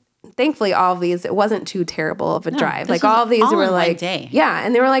time. Thankfully, all of these, it wasn't too terrible of a drive. Like all of these were like, yeah.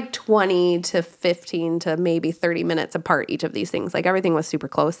 And they were like 20 to 15 to maybe 30 minutes apart, each of these things. Like everything was super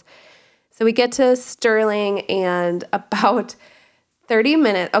close. So we get to Stirling and about 30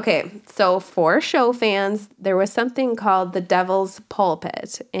 minutes. Okay, so for show fans, there was something called the Devil's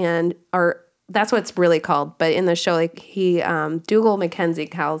Pulpit, or that's what it's really called. But in the show, like Dougal Mackenzie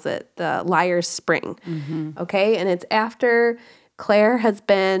calls it the Liar's Spring. Okay, and it's after Claire has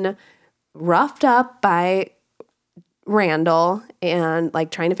been roughed up by Randall and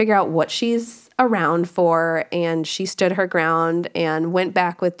like trying to figure out what she's around for, and she stood her ground and went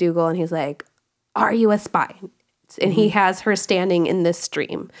back with Dougal, and he's like, are you a spy? And he has her standing in this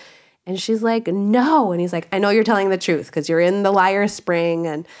stream, and she's like, no. And he's like, I know you're telling the truth because you're in the Liar's Spring.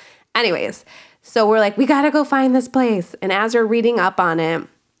 And anyways, so we're like, we gotta go find this place. And as we're reading up on it,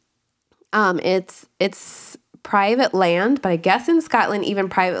 it's private land, but I guess in Scotland even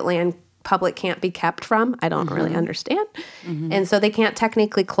private land public can't be kept from. I don't really understand. And so they can't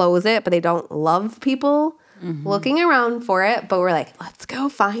technically close it, but they don't love people looking around for it. But we're like, let's go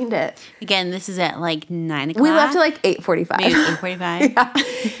find it. Again, this is at like 9 o'clock. We left at like 8:45. Maybe 8:45.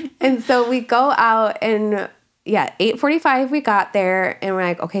 Yeah. And so we go out and 8:45 we got there and we're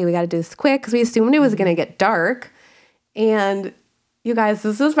like, okay, we got to do this quick because we assumed it was going to get dark. And you guys,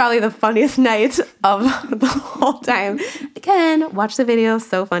 this was probably the funniest night of the whole time. Again, watch the video,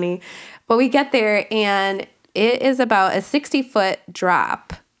 so funny. But we get there and it is about a 60-foot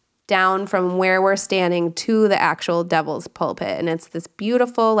drop down from where we're standing to the actual Devil's Pulpit. And it's this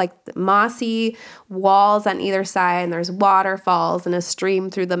beautiful, like mossy walls on either side, and there's waterfalls and a stream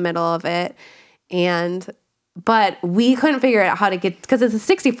through the middle of it. But we couldn't figure out how to get, because it's a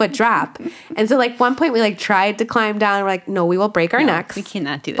 60-foot drop. And so like one point we like tried to climb down. And we're like, no, we will break our necks. We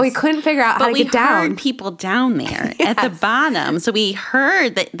cannot do this. But we couldn't figure out how to get down. But we heard people down there at the bottom. So we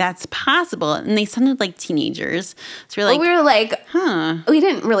heard that that's possible. And they sounded like teenagers. So we were like, we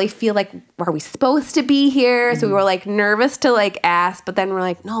didn't really feel like, are we supposed to be here? So we were like nervous to like ask. But then we're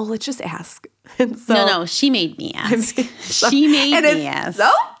like, no, let's just ask. And so, no, she made me ask. She made me ask. So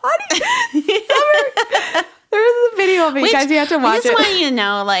funny. There's a video of it, you guys. You have to watch it. I just want you to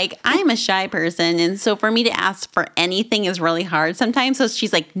know, like, I'm a shy person. And so for me to ask for anything is really hard sometimes. So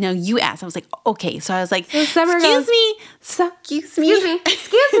she's like, no, you ask. I was like, okay. So I was like, excuse me. Excuse me.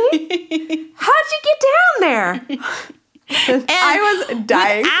 How'd you get down there? And I was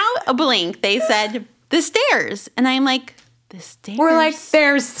dying. Without a blink, they said, the stairs. And I'm like, the stairs? We're like,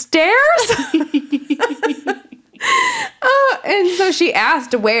 there's stairs? And so she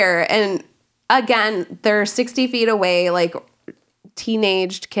asked where. And again, they're 60 feet away, like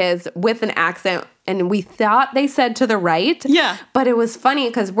teenaged kids with an accent. And we thought they said to the right. Yeah. But it was funny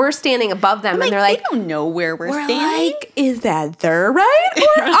because we're standing above them and they're like, they don't know where we're standing. Like, is that their right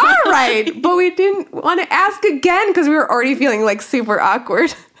or our right? But we didn't want to ask again because we were already feeling like super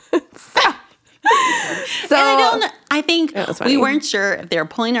awkward. So and I think we weren't sure if they were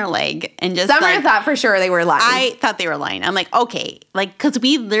pulling our leg and just Summer thought for sure they were lying. I thought they were lying. I'm like, okay, like because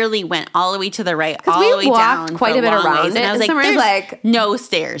we literally went all the way to the right, all the way down, quite a bit around it. And I was Summer's like, no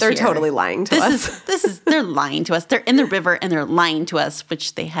stairs. They're here. Totally lying to us. They're lying to us. They're in the river and they're lying to us,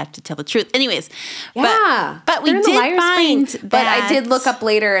 which they have to tell the truth. Anyways, but we did find that. But I did look up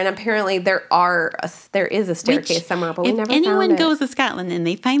later, and apparently there is a staircase somewhere, but we never found it. If anyone goes to Scotland and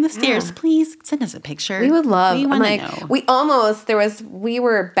they find the stairs, please send us a picture. We would love. We want to know. We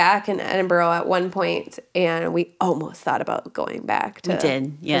were back in Edinburgh at one point, and we almost thought about going back. We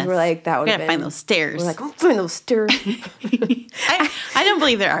did, yes. We're like, that would have been. Find those stairs. We're like, find those stairs. I don't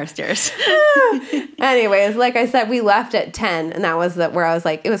believe there are stairs. Anyways, like I said, we left at 10, and that was where I was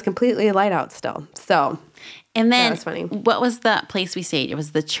like, it was completely light out still. So. And then, that was funny. What was the place we stayed? It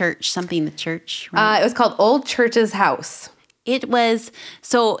was the church, the church. Right? It was called Old Church's House. It was,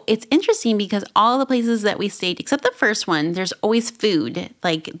 so it's interesting because all the places that we stayed, except the first one, there's always food.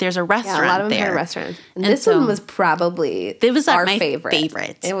 Like there's a restaurant there. A lot of them had restaurants. And this one was probably our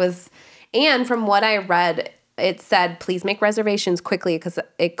favorite. It was, and from what I read, it said, please make reservations quickly because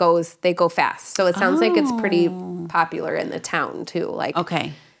they go fast. So it sounds like it's pretty popular in the town too. Like,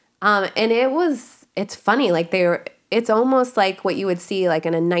 okay. And it's funny. Like it's almost like what you would see like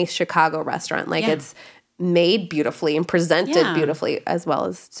in a nice Chicago restaurant. Like it's made beautifully and presented beautifully as well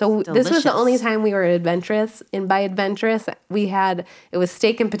as. So this was the only time we were adventurous. And by adventurous, it was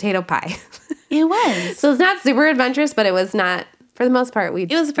steak and potato pie. It was. So it's not super adventurous, but it was not, for the most part,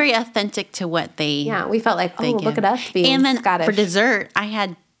 it was very authentic to what they. Yeah, we felt like, look at us being And then Scottish. For dessert, I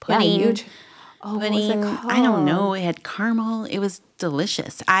had pudding. Yeah, huge. Oh, pudding. What was it called? I don't know. It had caramel. It was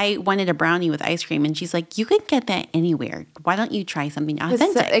delicious. I wanted a brownie with ice cream, and she's like, "You could get that anywhere. Why don't you try something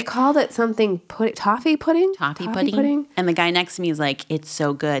authentic?" They called it something toffee pudding. Toffee pudding. And the guy next to me is like, "It's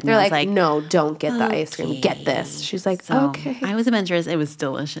so good." And they're like, "No, don't get the ice cream. Get this." She's like, "Okay." I was adventurous. It was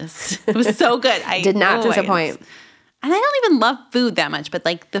delicious. It was so good. I did not disappoint. And I don't even love food that much, but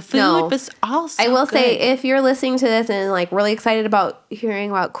like the food was all so I will good. say, if you're listening to this and like really excited about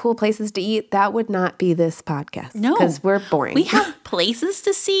hearing about cool places to eat, that would not be this podcast. No. Because we're boring. We have places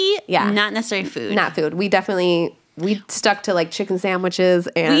to see, not necessarily food. Not food. We stuck to like chicken sandwiches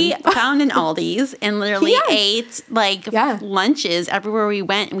and we found an Aldi's and literally ate like lunches everywhere we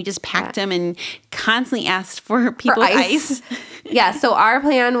went, and we just packed them and constantly asked for people ice. Yeah, so our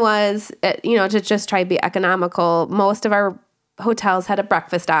plan was, to just try to be economical. Most of our hotels had a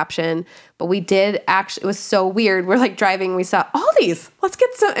breakfast option, but we did actually, it was so weird. We're like driving, we saw Aldi's, let's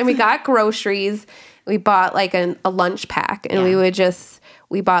get some, and we got groceries. We bought like a lunch pack, and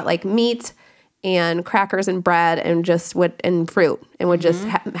we bought like meat and crackers and bread and fruit, and would just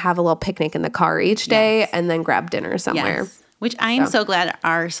have a little picnic in the car each day and then grab dinner somewhere. Yes. Which I am so glad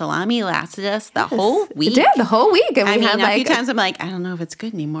our salami lasted us the whole week. It did, the whole week. And I mean, a few times I'm like, I don't know if it's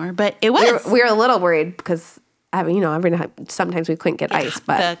good anymore, but it was. We were a little worried because, I mean, sometimes we couldn't get ice,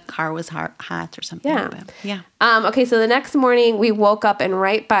 but the car was hot or something. Yeah. But, yeah. Okay, so the next morning we woke up, and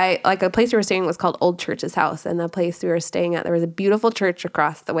right by, like, a place we were staying was called Old Church's House, and the place we were staying at, there was a beautiful church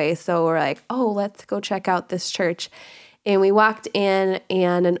across the way. So we're like, oh, let's go check out this church. And we walked in,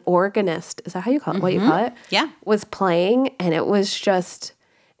 and an organist, is that how you call it? What you call it? Yeah. Was playing, and it was just,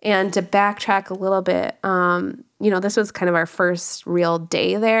 and to backtrack a little bit, this was kind of our first real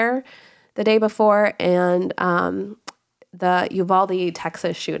day there the day before, and the Uvalde,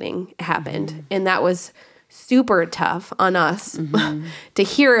 Texas shooting happened, and that was super tough on us to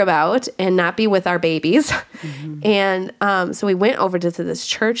hear about and not be with our babies. And so we went over to this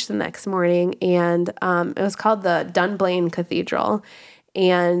church the next morning, and it was called the Dunblane Cathedral.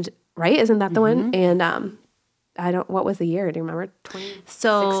 And right, isn't that the one? And what was the year? Do you remember?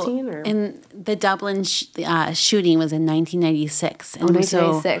 2016? And the Dublin shooting was in 1996. And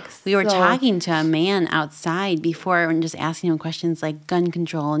 1996. So we were talking to a man outside before and just asking him questions like gun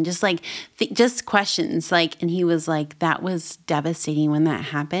control and just like, just questions. And he was like, that was devastating when that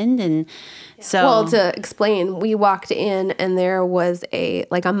happened. And so. Well, to explain, we walked in and there was a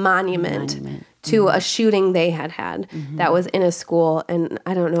monument. To a shooting they had that was in a school, and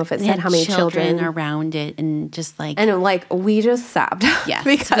I don't know if it said how many children around it, and just we just sobbed. Yes,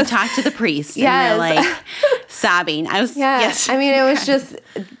 because we talked to the priest. Yes, and we're like sobbing. Yes. I mean, it was just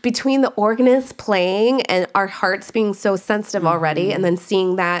between the organist playing and our hearts being so sensitive already, and then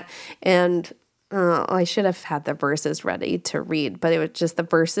seeing that, and I should have had the verses ready to read, but it was just the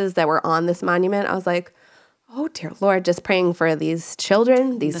verses that were on this monument. I was like, oh dear Lord, just praying for these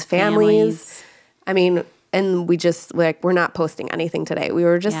children, these families. I mean, and we just we're not posting anything today. We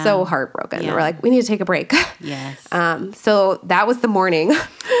were just so heartbroken. We're like, we need to take a break. Yes. So that was the morning.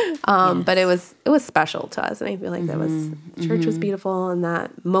 But it was special to us. And I feel like that was, church was beautiful, and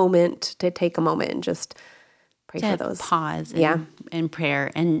that moment to take a moment and just pray for those. Pause and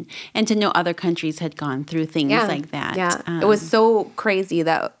prayer and to know other countries had gone through things like that. Yeah. It was so crazy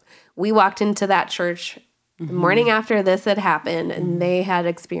that we walked into that church the morning after this had happened, and they had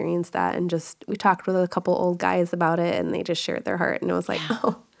experienced that, and we talked with a couple old guys about it, and they just shared their heart, and it was like,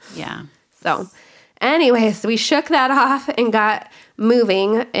 Yeah. So anyways, we shook that off and got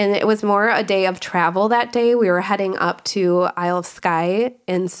moving, and it was more a day of travel that day. We were heading up to Isle of Skye,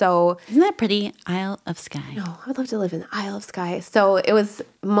 and so... Isn't that pretty? Isle of Skye. No, I would love to live in the Isle of Skye. So it was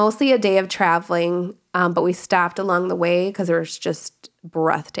mostly a day of traveling, but we stopped along the way because there was just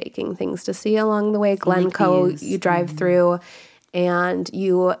breathtaking things to see along the way. Glencoe, you drive through, and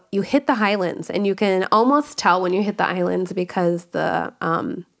you hit the highlands, and you can almost tell when you hit the islands because the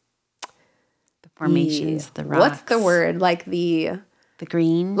formations, the rocks. What's the word? Like the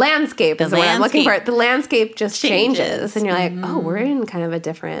green landscape is the word I'm looking for. The landscape just changes, and you're like, oh, we're in kind of a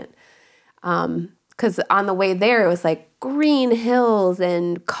different. Because on the way there, it was like green hills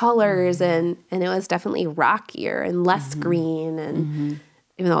and colors, and it was definitely rockier and less green, and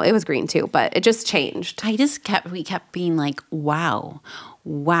even though it was green too, but it just changed. We kept being like, wow.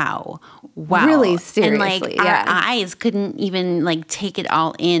 Really seriously, and our eyes couldn't even take it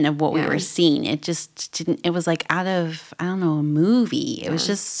all in of what we were seeing. It just didn't. It was like out of, I don't know, a movie. It was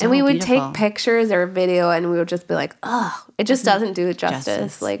just so and we would beautiful. take pictures or video, and we would just be like, oh, it just doesn't do it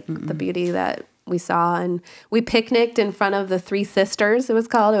justice. The beauty that we saw. And we picnicked in front of the Three Sisters, it was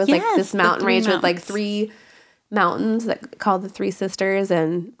called. It was this mountain range with 3 mountains that called the Three Sisters,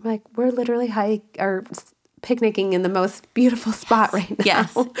 and we're literally picnicking in the most beautiful spot right now.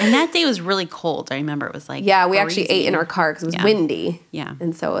 Yes. And that day was really cold. I remember it was we actually ate in our car because it was windy. Yeah.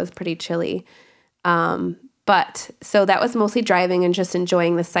 And so it was pretty chilly. But so that was mostly driving and just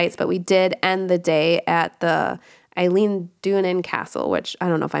enjoying the sights. But we did end the day at the Eileen Doonan Castle, which I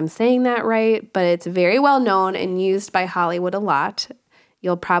don't know if I'm saying that right, but it's very well known and used by Hollywood a lot.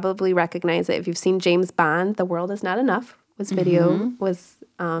 You'll probably recognize it if you've seen James Bond. The World Is Not Enough was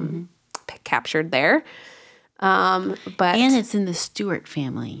captured there. But and it's in the Stewart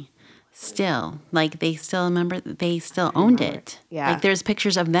family still. They still owned it. Yeah. There's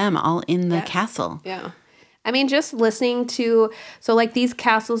pictures of them all in the castle. Yeah. I mean, just listening to, these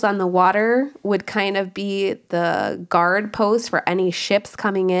castles on the water would kind of be the guard post for any ships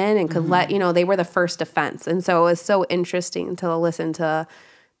coming in and could they were the first defense. And so it was so interesting to listen to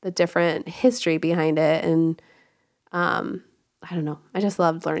the different history behind it. And I don't know. I just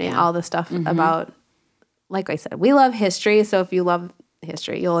loved learning all the stuff about, like I said, we love history. So if you love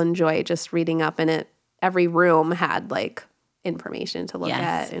history. You'll enjoy just reading up in it. Every room had like information to look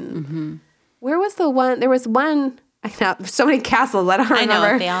at. And where was the one? There was one. I know so many castles. I don't remember.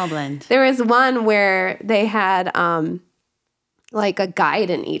 I know, they all blend. There was one where they had like a guide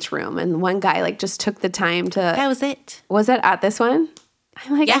in each room, and one guy like just took the time to. That was it. Was it at this one?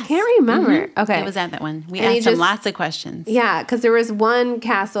 I'm like, Yes. I can't remember. Okay. It was at that one. We And he asked him just- lots of questions. Yeah, because there was one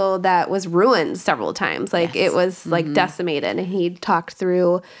castle that was ruined several times. Like Yes. it was like decimated, and he talked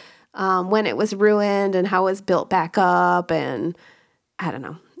through when it was ruined and how it was built back up, and I don't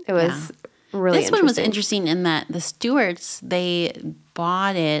know. It was really This one was interesting in that the Stuarts, they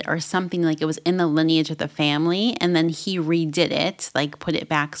bought it or something, like it was in the lineage of the family, and then he redid it, like put it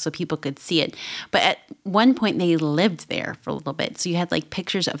back so people could see it. But at one point they lived there for a little bit. So you had like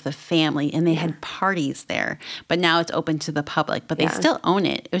pictures of the family, and they had parties there. But now it's open to the public, but they still own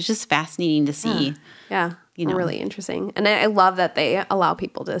it. It was just fascinating to see. Yeah. You know. Really interesting. And I love that they allow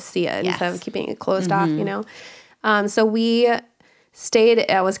people to see it instead of keeping it closed off, you know. So we stayed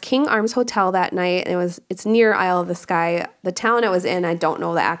at was King Arms Hotel that night. And it's near Isle of the Sky. The town it was in, I don't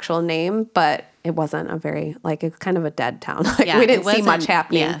know the actual name, but it wasn't a very it's kind of a dead town. Like we didn't see much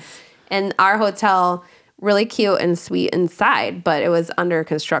happening. Yes. And our hotel, really cute and sweet inside, but it was under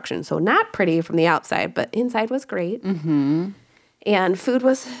construction. So not pretty from the outside, but inside was great. And food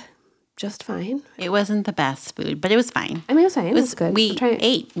was just fine. It wasn't the best food, but it was fine. I mean, it was fine. It was good. We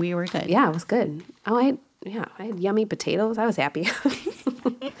ate. We were good. Yeah, it was good. Oh, I had yummy potatoes. I was happy.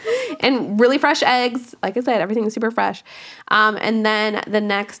 And really fresh eggs. Like I said, everything was super fresh. And then the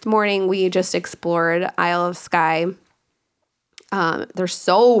next morning, we just explored Isle of Skye. There's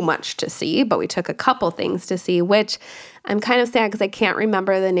so much to see, but we took a couple things to see, which I'm kind of sad because I can't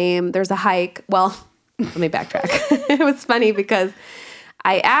remember the name. There's a hike. Well, let me backtrack. It was funny because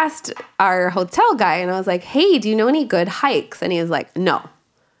I asked our hotel guy, and I was like, hey, do you know any good hikes? And he was like, no.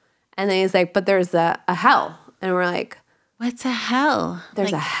 And then he's like, but there's a hell. And we're like, What's a hell?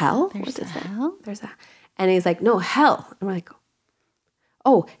 there's Like, a hell? There's What a is that? hell? And he's like, no, hell. And we're like,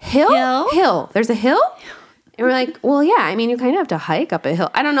 oh, hill? Hill? Hill. There's a hill? And we're like, well, yeah. I mean, you kind of have to hike up a hill.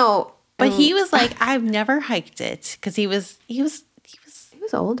 I don't know. But he was like, I've never hiked it because he was He was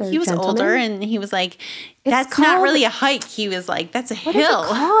older. He was older, and he was like, that's not called- really a hike. He was like, that's a What is hill. it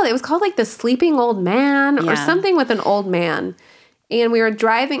called? It was called like the Sleeping Old Man or Yeah. something with an old man. And we were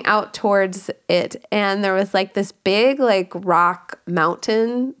driving out towards it, and there was like this big like rock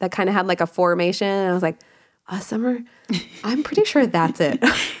mountain that kind of had like a formation. And I was like, Summer, I'm pretty sure that's it.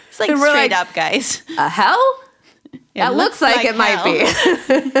 It's like And we're straight like, up, guys. A hell? That looks like it might be.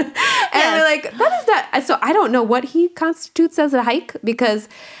 And we're like, that is not. So I don't know what he constitutes as a hike because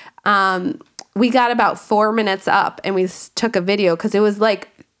we got about 4 minutes up and we took a video because it was like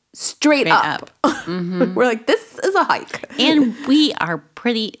straight up. Mm-hmm. We're like, this is a hike. And we are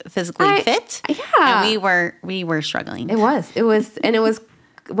pretty physically fit. yeah. And we were struggling. It was,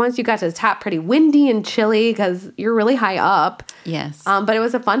 once you got to the top, pretty windy and chilly because you're really high up. Yes. But it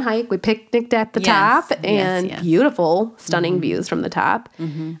was a fun hike. We picnicked at the Yes, top and yes. beautiful, stunning views from the top.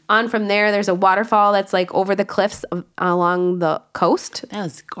 On from there, there's a waterfall that's like over the cliffs along the coast, That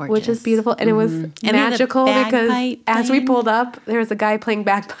was gorgeous. which is beautiful. And it was And they had a magical because bagpipe as we playing. pulled up, there was a guy playing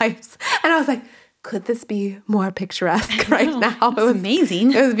bagpipes. And I was like, could this be more picturesque right now? It was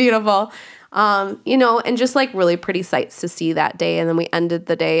amazing. It was beautiful. And just like really pretty sights to see that day. And then we ended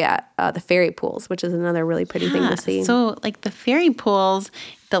the day at the fairy pools, which is another really pretty thing to see. So, like the fairy pools,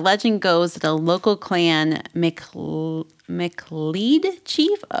 the legend goes that a local clan, McLeod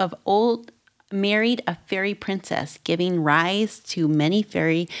chief of old, married a fairy princess, giving rise to many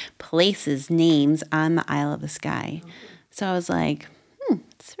fairy places' names on the Isle of the Sky. So I was like,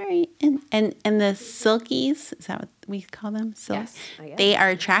 it's very and the silkies, is that what we call them? Yes, I guess. They are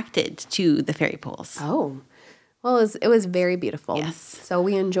attracted to the fairy pools. Oh, well, it was very beautiful. Yes. So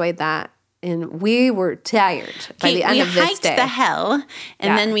we enjoyed that. And we were tired by the end of this day. We hiked the hell, and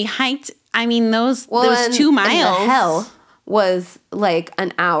Yeah. then we hiked, I mean, those and- 2 and miles. the hell was like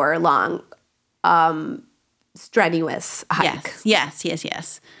an hour long, strenuous hike.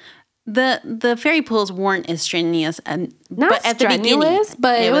 Yes. The fairy pools weren't as strenuous, Not but at strenuous, the beginning,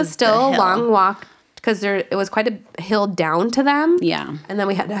 but it was the still a hill. long walk because it was quite a hill down to them. Yeah. And then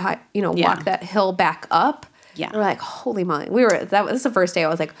we had to, Yeah. walk that hill back up. Yeah. And we're like, holy moly. That was the first day I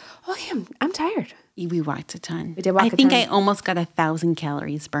was like, oh, yeah, I'm tired. We walked a ton. We did walk I a think ton. I almost got 1,000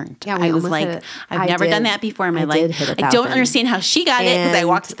 calories burnt. Yeah, we I was almost like, hit it. I've I never done did. that before in my I life. did hit I don't 1,000. understand how she got it because I And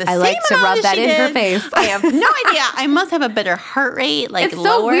walked the I same like to amount rub as that she in her did. face. I have no idea. I must have a better heart rate, like It's so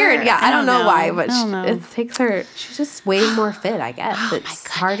lower. weird. Yeah, I don't know why, but I don't know. it takes her. She's just way more fit, I guess. It's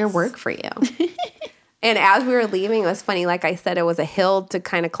harder work for you. And as we were leaving, it was funny. Like I said, it was a hill to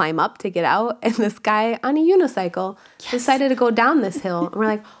kind of climb up to get out. And this guy on a unicycle decided to go down this hill. And we're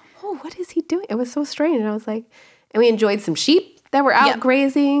like, oh, what is he doing? It was so strange. And I was like, and we enjoyed some sheep that were out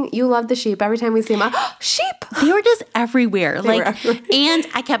grazing. You love the sheep. Every time we see them, sheep. They were just everywhere. And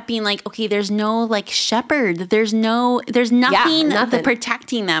I kept being like, okay, there's no like shepherd. There's nothing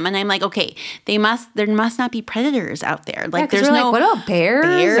protecting them. And I'm like, okay, there must not be predators out there. Like there's no, what about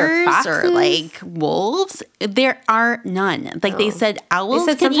bears or foxes? Or like wolves? There are none. Like they said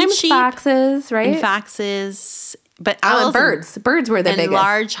owls can eat sheep. Foxes, right? And foxes. But owls and birds. Birds were the and biggest.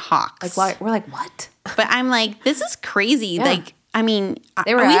 Large hawks. Like we're like, what? But I'm like, this is crazy. Yeah. Like, I mean,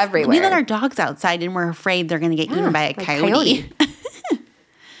 they were everywhere. We let our dogs outside and we're afraid they're going to get eaten by a coyote.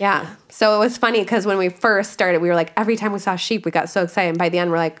 Yeah. So it was funny because when we first started, we were like, every time we saw sheep, we got so excited. And by the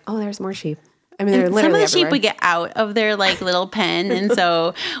end, we're like, oh, there's more sheep. I mean, they're literally some of the everywhere. sheep would get out of their like little pen. And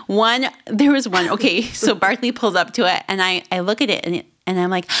so there was one, okay, so Barkley pulls up to it and I look at it and I'm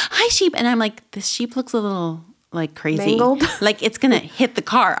like, hi, sheep. And I'm like, this sheep looks a little like crazy. Mangled? Like it's going to hit the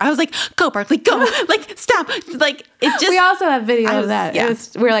car. I was like, go Barkley, go. Like stop. Like it just. We also have video of that. Yeah.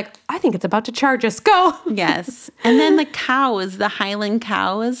 We were like, I think it's about to charge us. Go. Yes. And then the cows, the Highland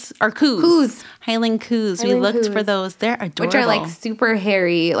cows or coos. Highland coos. We looked for those. They're adorable. Which are like super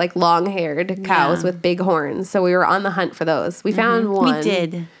hairy, like long-haired cows with big horns. So we were on the hunt for those. We found one. We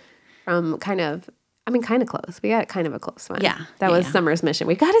did. From kind of close. We got kind of a close one. Yeah. That was Summer's mission.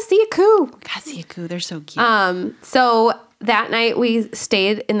 We got to see a coo. Got to see a coo. They're so cute. So that night we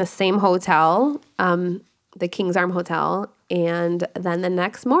stayed in the same hotel, the King's Arm Hotel. And then the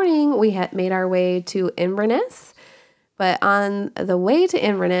next morning we had made our way to Inverness. But on the way to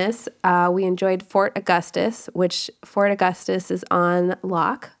Inverness, we enjoyed Fort Augustus, which Fort Augustus is on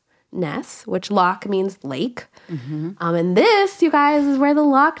Loch Ness, which Loch means lake. Mm-hmm. And this, you guys, is where the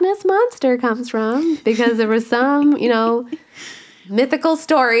Loch Ness Monster comes from because there was some, mythical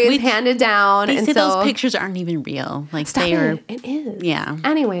stories handed down. They say those pictures aren't even real. Like It is. Yeah.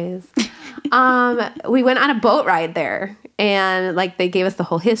 Anyways, we went on a boat ride there and like they gave us the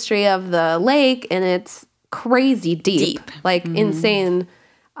whole history of the lake and it's crazy deep. Like insane.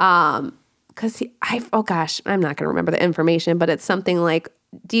 Because I'm not going to remember the information, but it's something like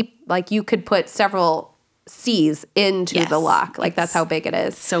deep, like you could put several seas into the loch. Like that's how big it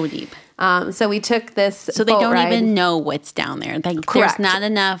is. So deep. So we took this So they don't even know what's down there. Like Correct. There's not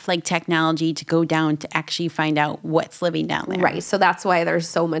enough like technology to go down to actually find out what's living down there. Right. So that's why there's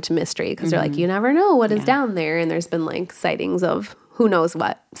so much mystery because they're like, you never know what is down there. And there's been like sightings of who knows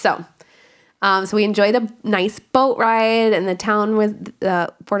what. So we enjoyed a nice boat ride and the town with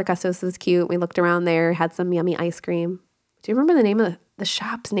Fort Augustus was cute. We looked around there, had some yummy ice cream. Do you remember the name of the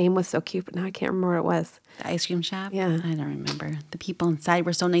shop's name was so cute, but now I can't remember what it was. The ice cream shop? Yeah. I don't remember. The people inside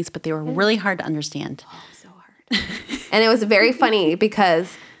were so nice, but they were really hard to understand. Oh, so hard. And it was very funny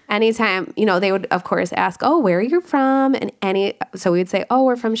because anytime, they would, of course, ask, oh, where are you from? And so we would say, oh,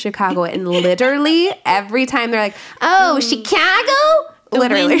 we're from Chicago. And literally every time they're like, oh, Chicago?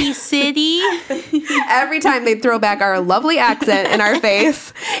 Literally. The Windy City. Every time they'd throw back our lovely accent in our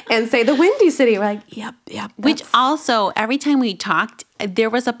face and say the Windy City. We're like, yep. Which also, every time we talked,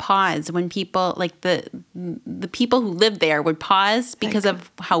 there was a pause when people, like the people who lived there would pause because of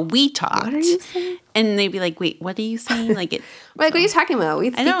how we talked. What are you saying? And they'd be like, wait, what are you saying? Like it. We're like, what are you talking about?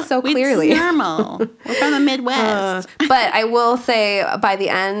 We speak so clearly. It's normal. We're from the Midwest. But I will say, by the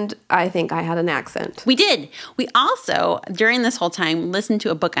end, I think I had an accent. We did. We also, during this whole time, listened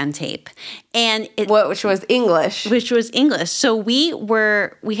to a book on tape, and which was English. So we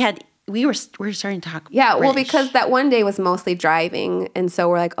were starting to talk. Yeah, British. well, because that one day was mostly driving, and so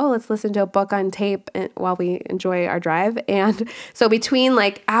we're like, oh, let's listen to a book on tape while we enjoy our drive. And so between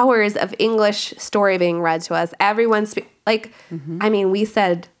like hours of English story being read to us, everyone's I mean, we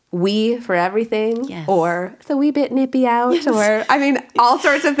said we for everything, yes. Or it's a wee bit nippy out, yes. Or I mean, all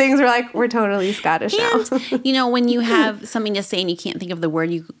sorts of things. We're like, we're totally Scottish now. When you have something to say and you can't think of the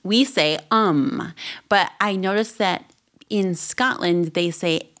word, we say but I noticed that in Scotland they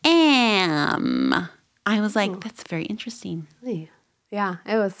say am. I was like, that's very interesting. Yeah,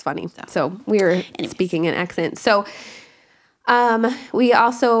 it was funny. So we were speaking an accent. So we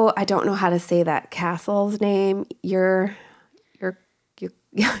also, I don't know how to say that castle's name. Your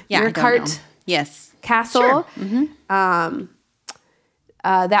cart. Yes. Castle. Sure. Mm-hmm.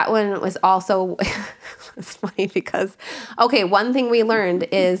 That one was also, it's funny because, one thing we learned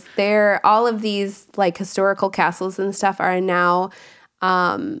is all of these like historical castles and stuff are now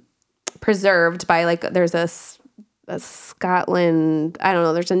preserved by like, there's a Scotland, I don't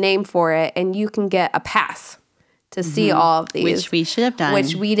know, there's a name for it, and you can get a pass to see all of these. Which we should have done.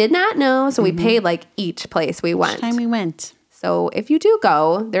 Which we did not know. So we paid like each place we went. Each time we went. So if you do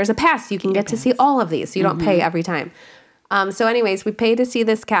go, there's a pass. You can get to see all of these. So you don't pay every time. So anyways, we paid to see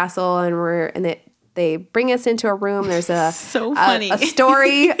this castle, and they bring us into a room. There's so funny. a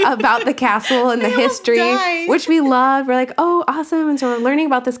story about the castle and the history, which we love. We're like, oh, awesome. And so we're learning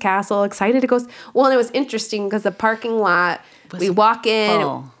about this castle, excited to go. Well, and it was interesting because the parking lot, we walk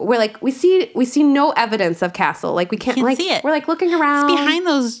in, we're like, we see no evidence of castle. Like we can't like see it. We're like looking around. It's behind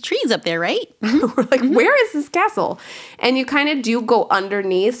those trees up there, right? We're like, where is this castle? And you kind of do go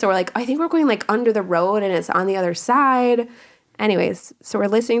underneath. So we're like, I think we're going like under the road and it's on the other side. Anyways, so we're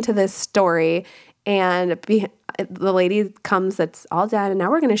listening to this story, and the lady comes that's all dead, and now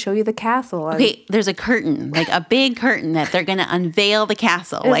we're going to show you the castle. Okay, there's a curtain, like a big curtain that they're going to unveil the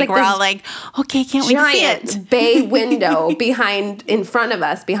castle. Like we're all like, okay, can't wait to see it. Giant bay window in front of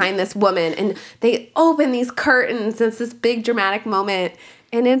us, behind this woman, and they open these curtains. It's this big dramatic moment,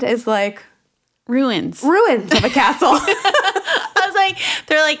 and it is like ruins of a castle. I was like,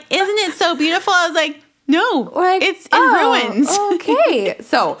 they're like, isn't it so beautiful? I was like, no, like, it's in ruins. Okay,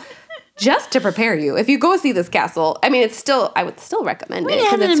 so. Just to prepare you, if you go see this castle, I mean, I would still recommend it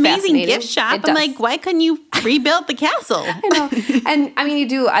because it's an amazing fascinating. gift shop. I'm like, why couldn't you rebuild the castle? I know. And I mean, you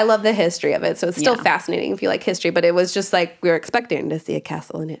do. I love the history of it. So it's still fascinating if you like history, but it was just like we were expecting to see a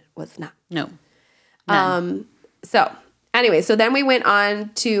castle and it was not. No. So anyway, so then we went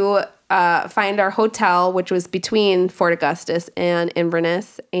on to find our hotel, which was between Fort Augustus and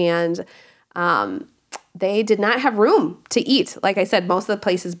Inverness. And they did not have room to eat. Like I said, most of the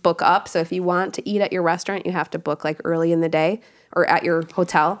places book up. So if you want to eat at your restaurant, you have to book like early in the day or at your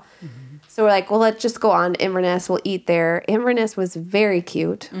hotel. Mm-hmm. So we're like, well, let's just go on to Inverness. We'll eat there. Inverness was very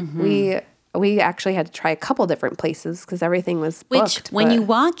cute. Mm-hmm. We actually had to try a couple different places because everything was booked. Which, when you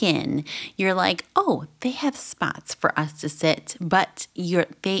walk in, you're like, oh, they have spots for us to sit, but you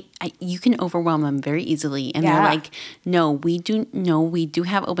can overwhelm them very easily. And they're like, no, we do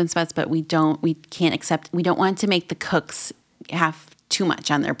have open spots, but we don't want to make the cooks have too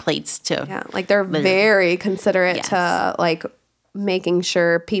much on their plates too. Yeah, like they're very considerate to like making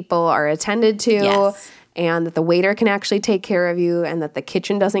sure people are attended to. Yes. And that the waiter can actually take care of you, and that the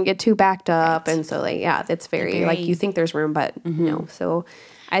kitchen doesn't get too backed up. Right. And so, like, it's very like you think there's room, but no. So,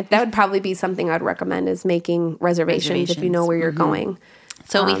 that would probably be something I'd recommend is making reservations if you know where you're going.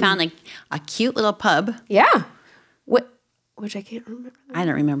 So we found like a cute little pub. Yeah, which I can't remember. I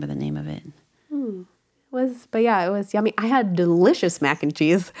don't remember the name of it. It was yummy. I had delicious mac and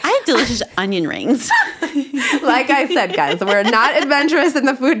cheese. I had delicious onion rings. Like I said, guys, we're not adventurous in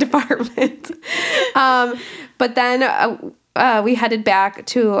the food department. But then we headed back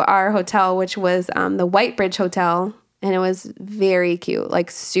to our hotel, which was the White Bridge Hotel, and it was very cute, like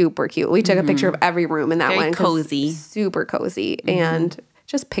super cute. We took a picture of every room in that one. Cozy. Super cozy and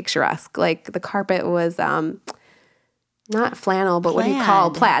just picturesque. Like the carpet was not flannel, but what do you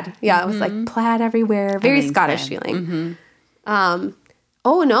call plaid? Yeah, it was like plaid everywhere. Very Scottish feeling.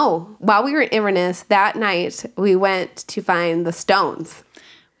 Oh, no. While we were in Inverness that night, we went to find the stones.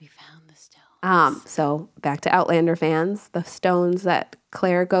 We found the stones. So back to Outlander fans, the stones that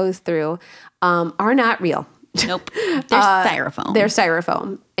Claire goes through are not real. Nope. They're styrofoam. They're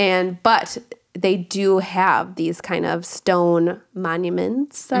styrofoam. But they do have these kind of stone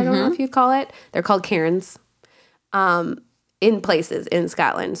monuments, I don't know if you'd call it. They're called cairns. In places in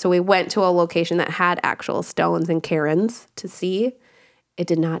Scotland. So we went to a location that had actual stones and cairns to see. It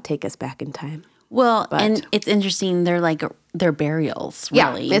did not take us back in time. Well, and it's interesting. They're burials,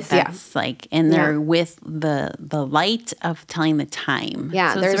 really. Yeah, like, and they're with the light of telling the time.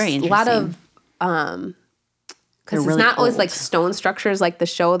 Yeah, so there's very a lot of because it's not always like stone structures like the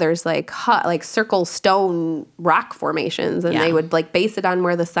show. There's like circle stone rock formations, and they would like base it on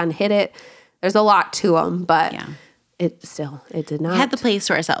where the sun hit it. There's a lot to them, but. Yeah. It did not. We had the place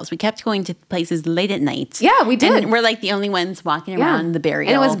to ourselves. We kept going to places late at night. Yeah, we did. And we're like the only ones walking around the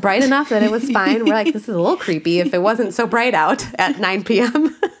burial. And it was bright enough that it was fine. We're like, this is a little creepy if it wasn't so bright out at 9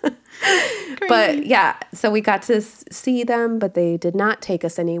 p.m. But yeah, so we got to see them, but they did not take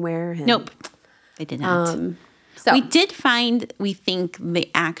us anywhere. Nope, they did not. So we did find, we think, the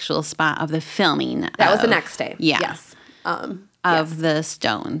actual spot of the filming. That was the next day. Yeah. Yes. Of the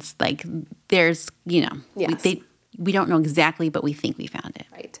stones. Like, there's, we don't know exactly, but we think we found it.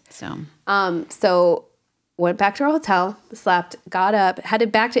 Right. So went back to our hotel, slept, got up,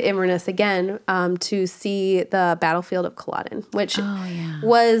 headed back to Inverness again to see the battlefield of Culloden, which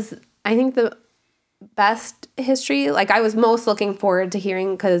was, I think, the best history. Like, I was most looking forward to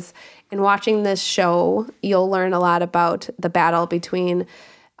hearing, because in watching this show, you'll learn a lot about the battle between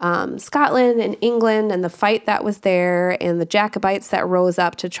Scotland and England and the fight that was there and the Jacobites that rose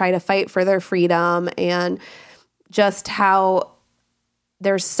up to try to fight for their freedom, and just how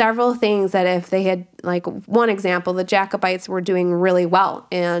there's several things that if they had, like one example, the Jacobites were doing really well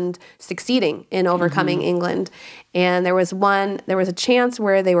and succeeding in overcoming England. And there was a chance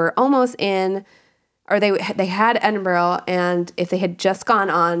where they were almost in, or they had Edinburgh, and if they had just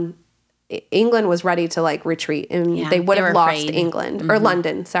gone on, England was ready to like retreat, and they would have lost England or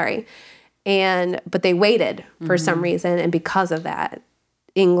London, sorry. But they waited for some reason, and because of that,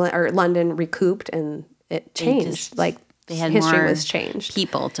 England or London recouped, and it changed. They had history more was changed.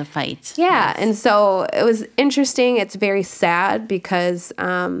 people to fight. Yeah, and so it was interesting. It's very sad because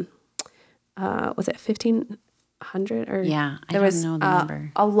was it 1500 or I don't know the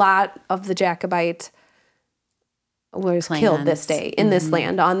number. A lot of the Jacobite was killed this day in this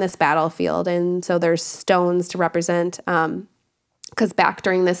land on this battlefield, and so there's stones to represent. Because back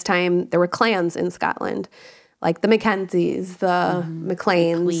during this time, there were clans in Scotland, like the Mackenzies, the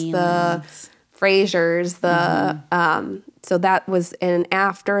MacLeans, the Frasers, so that was, and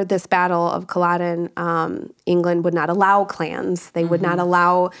after this battle of Culloden, England would not allow clans. They would not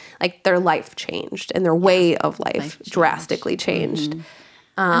allow, like, their life changed, and their way of life drastically changed. And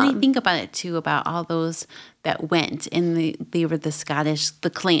I think about it too, about all those that went, and they were the Scottish, the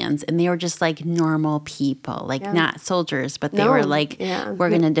clans, and they were just like normal people, like not soldiers, but they were like, we're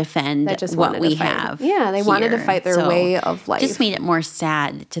going to defend what we have. Yeah, they wanted to fight their way of life. Just made it more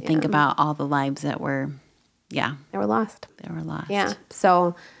sad to think about all the lives that were, they were lost. Yeah,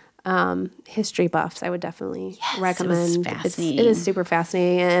 so history buffs, I would definitely recommend. It was fascinating. It is super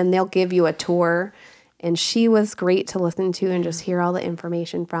fascinating, and they'll give you a tour. And she was great to listen to and just hear all the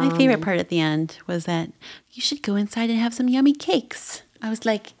information from. My favorite part at the end was that you should go inside and have some yummy cakes. I was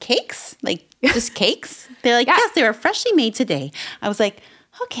like, cakes? Like, just cakes? They're like, yes, they were freshly made today. I was like,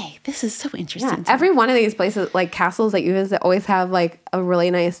 okay, this is so interesting. Yeah, every one of these places, like castles that you visit, always have like a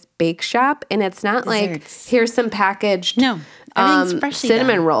really nice bake shop. And it's not like, here's some packaged everything's freshly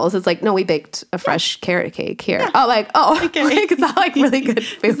cinnamon done. rolls. It's like, no, we baked a fresh carrot cake here. Oh, like, it's all like really good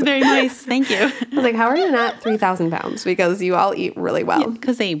food. It's very nice. Thank you. I was like, how are you not 3,000 pounds? Because you all eat really well.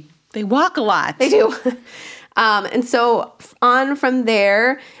 Because they walk a lot. They do. And so on from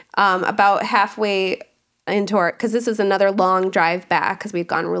there, about halfway into our, because this is another long drive back because we've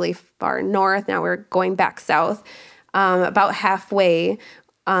gone really far north. Now we're going back south. About halfway,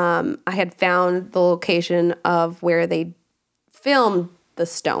 I had found the location of where they filmed the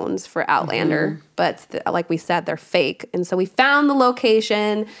stones for Outlander, but like we said, they're fake. And so we found the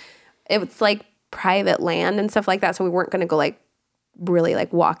location. It was like private land and stuff like that. So we weren't going to go like really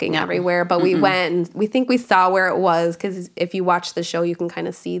like walking everywhere, but we went and we think we saw where it was, because if you watch the show, you can kind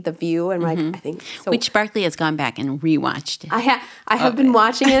of see the view, and like, I think so. Which Barkley has gone back and rewatched it. I have been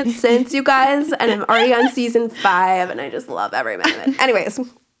watching it since, you guys, and I'm already on season 5, and I just love every minute of it. Anyways,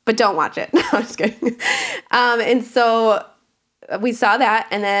 but don't watch it. No, I'm just kidding. And so we saw that,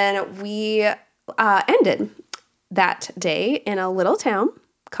 and then we ended that day in a little town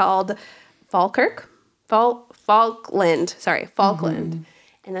called Falkirk. Falkland.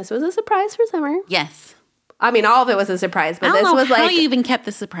 And this was a surprise for Summer. Yes. I mean, all of it was a surprise, but this was how like, you even kept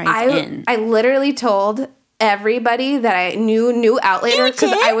the surprise in. I literally told everybody that I knew Outlander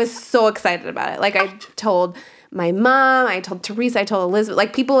because I was so excited about it. Like, I told my mom, I told Teresa, I told Elizabeth,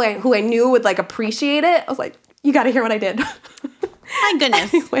 like people who I knew would like appreciate it. I was like, you got to hear what I did. My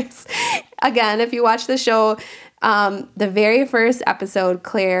goodness. Anyways, again, if you watch the show, the very first episode,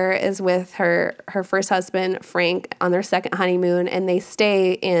 Claire is with her first husband, Frank, on their second honeymoon, and they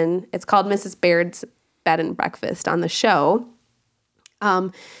stay in, it's called Mrs. Baird's Bed and Breakfast on the show.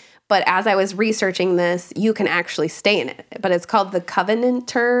 But as I was researching this, you can actually stay in it. But it's called the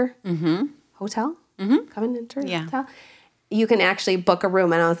Covenanter Hotel? Covenanter Hotel? You can actually book a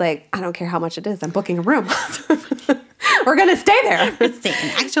room. And I was like, I don't care how much it is. I'm booking a room. We're going to stay there. It's an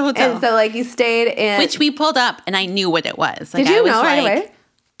actual hotel. And so, like, you stayed in... Which we pulled up, and I knew what it was. Like, Did you I was know right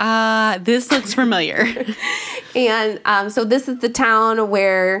away? This looks familiar. And so this is the town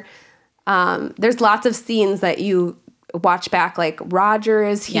where there's lots of scenes that you watch back. Like, Roger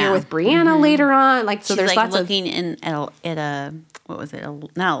is here with Brianna later on. Like, so she's there's like lots looking at a what was it?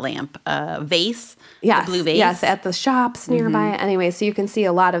 Not a lamp, a vase. Yes, a blue vase. Yes, at the shops nearby. Anyway, so you can see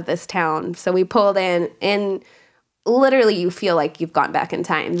a lot of this town. So we pulled in, and literally you feel like you've gone back in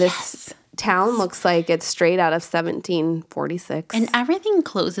time. This town looks like it's straight out of 1746. And everything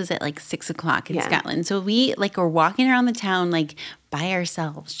closes at like 6 o'clock in Scotland. So we like were walking around the town like by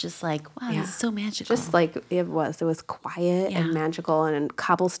ourselves, just like, wow, this is so magical. Just like it was. It was quiet and magical, and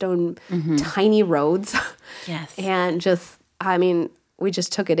cobblestone tiny roads. Yes. And just, I mean, we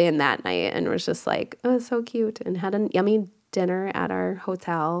just took it in that night and was just like, oh, it's so cute, and had a yummy dinner at our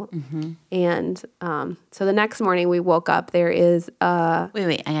hotel. And so the next morning we woke up. There is Wait,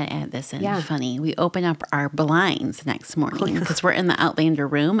 I gotta add this in. Yeah. Funny. We open up our blinds next morning because we're in the Outlander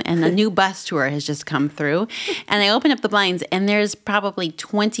room and the new bus tour has just come through. And I open up the blinds and there's probably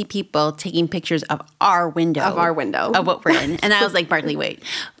 20 people taking pictures of our window. Of our window. Of what we're in. And I was like, Bartley, wait.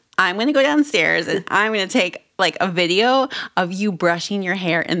 I'm going to go downstairs and I'm going to take like a video of you brushing your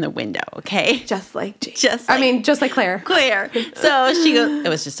hair in the window, okay? Just like Jane. Just like Claire. So she goes, it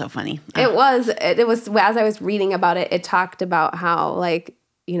was just so funny. It was, as I was reading about it, it talked about how, like,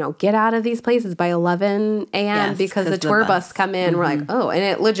 you know, get out of these places by 11 a.m. because the tour bus come in. We're like, oh, and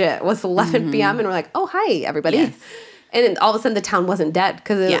it legit was 11 p.m. and we're like, oh, hi, everybody. Yes. And then all of a sudden the town wasn't dead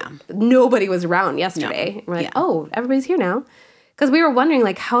because nobody was around yesterday. No. We're like, oh, everybody's here now. Because we were wondering,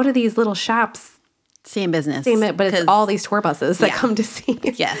 like, how do these little shops stay in business? But it's all these tour buses that come to see.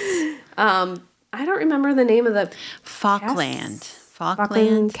 Yes. I don't remember the name of the Falkland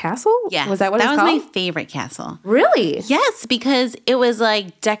Castle? Yeah. Was that what it was called? That was my favorite castle. Really? Yes, because it was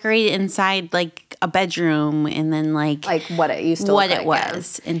like decorated inside like a bedroom and then like what it used to look like. What it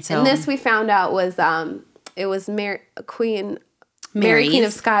was. Yeah. And this we found out was it was Mary Queen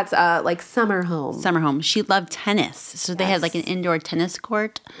of Scots, like summer home. She loved tennis. So they had like an indoor tennis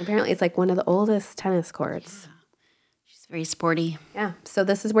court. Apparently it's like one of the oldest tennis courts. Yeah. She's very sporty. Yeah. So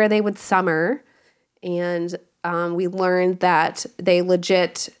this is where they would summer. And we learned that they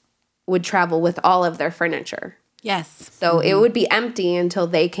legit would travel with all of their furniture. Yes. So it would be empty until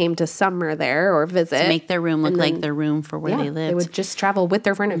they came to summer there or visit. To make their room look like their room for where they lived. They would just travel with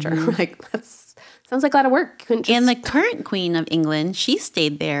their furniture. Like, sounds like a lot of work. And the current Queen of England, she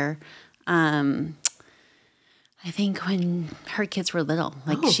stayed there, I think when her kids were little.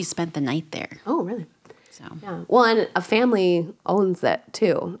 Like, she spent the night there. Oh, really? So yeah. Well, and a family owns that,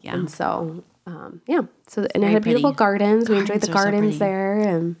 too. Yeah. And so, So, and it had beautiful gardens. We enjoyed the gardens there.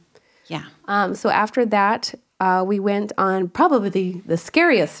 And yeah. So after that, we went on probably the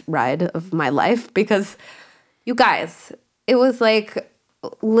scariest ride of my life because, you guys, it was like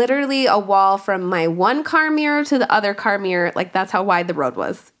literally a wall from my one car mirror to the other car mirror. Like, that's how wide the road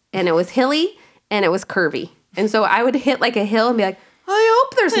was. And it was hilly and it was curvy. And so I would hit like a hill and be like, I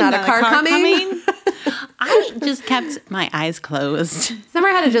hope there's not a car coming. I just kept my eyes closed. Summer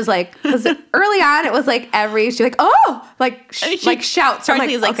had to just like, because early on it was like she's like, oh, like shout. So I'm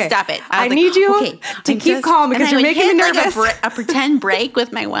like, okay, stop it. I need you to keep calm because you're making me nervous. Like a pretend break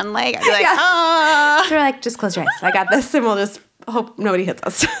with my one leg. I'd be like, oh. So we're like, just close your eyes. I got this, and we'll just hope nobody hits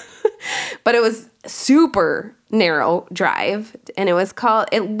us. But it was super narrow drive, and it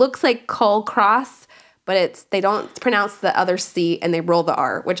looks like Cull Cross, but they don't pronounce the other C and they roll the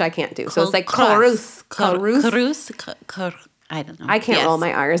R, which I can't do. So it's like Carus. I don't know. I can't roll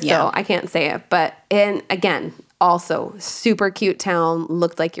my R's, so I can't say it. But again, also super cute town.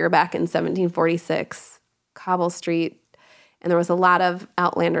 Looked like you're back in 1746, Cobble Street, and there was a lot of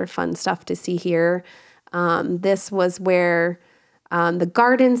Outlander fun stuff to see here. This was where the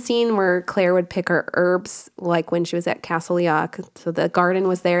garden scene where Claire would pick her herbs, like when she was at Castle Leoch. So the garden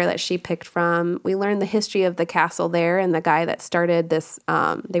was there that she picked from. We learned the history of the castle there and the guy that started this.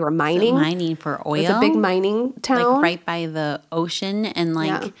 They were mining. Mining for oil. It was a big mining town. Like right by the ocean. And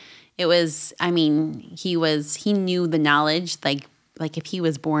it was, I mean, he knew the knowledge. Like if he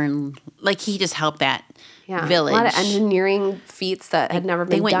was born, like he just helped that village. A lot of engineering feats that had never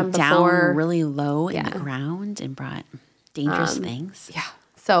been done before. They went down really low in the ground and brought dangerous things. Yeah.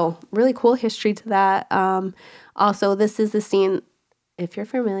 So really cool history to that. Also, this is the scene, if you're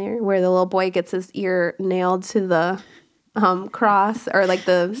familiar, where the little boy gets his ear nailed to the cross or like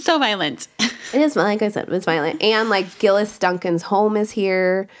the... So violent. It is, like I said, it's violent. And like Gillis Duncan's home is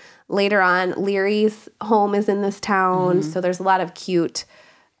here. Later on, Leary's home is in this town. Mm-hmm. So there's a lot of cute...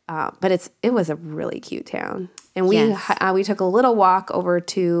 but it was a really cute town. And we took a little walk over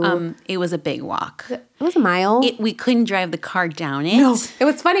to... it was a big walk. It was a mile. We couldn't drive the car down it. No. It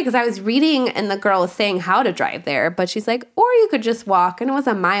was funny because I was reading and the girl was saying how to drive there. But she's like, or you could just walk. And it was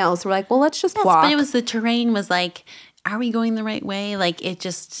a mile. So we're like, well, let's just walk. But the terrain was like, are we going the right way? Like it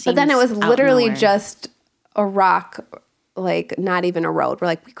just seems But then it was literally just a rock, like not even a road. We're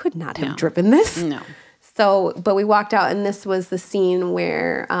like, we could not have driven this. No. So, but we walked out, and this was the scene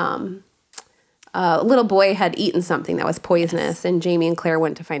where a little boy had eaten something that was poisonous, and Jamie and Claire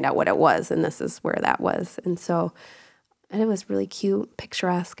went to find out what it was, and this is where that was. And it was really cute,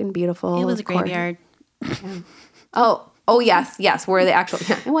 picturesque, and beautiful. It was a graveyard. Yeah. Oh, yes, where the actual,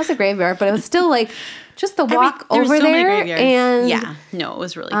 it was a graveyard, but it was still like just the walk over so there. And it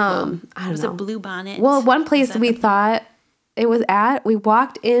was really cool. It was a blue bonnet. Well, one place we thought we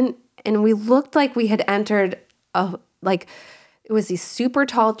walked in and we looked like we had entered it was these super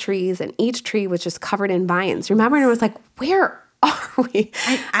tall trees and each tree was just covered in vines. Remember? And it was like, where are we?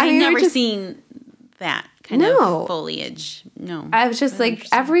 I've never seen that kind of foliage. No. I was just like,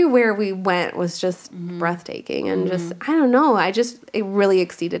 everywhere we went was just breathtaking and just, I don't know. It really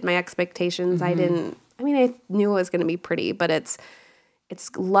exceeded my expectations. I knew it was going to be pretty, but it's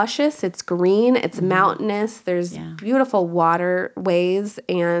luscious, it's green, it's mountainous. There's beautiful waterways.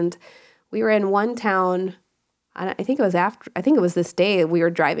 And we were in one town, I think it was this day we were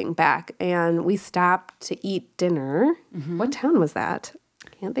driving back and we stopped to eat dinner. What town was that?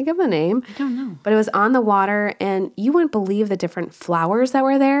 Can't think of the name. I don't know. But it was on the water and you wouldn't believe the different flowers that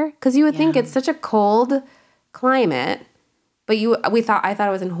were there because you would think it's such a cold climate. But I thought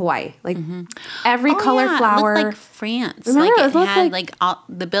it was in Hawaii. Like every color flower. It looked like France. Remember, it had all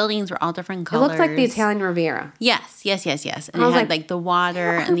the buildings were all different colors. It looked like the Italian Riviera. Yes. And it had like the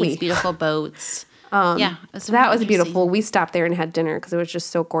water and these beautiful boats. That was beautiful. We stopped there and had dinner because it was just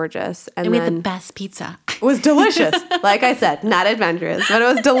so gorgeous. And we had the best pizza. It was delicious. Like I said, not adventurous, but it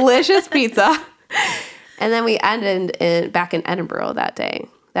was delicious pizza. And then we ended back in Edinburgh that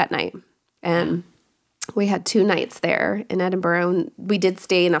night. And we had 2 nights there in Edinburgh. And we did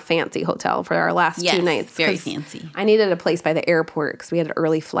stay in a fancy hotel for our last 2 nights. Very fancy. I needed a place by the airport because we had an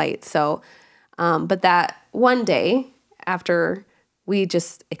early flight. So, but that one day after we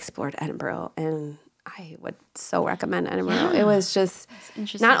just explored Edinburgh, and I would so recommend Edinburgh. Yeah. It was just,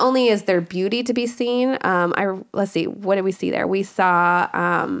 not only is there beauty to be seen, let's see, what did we see there? We saw,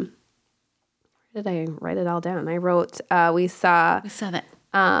 where did I write it all down? I wrote, we saw that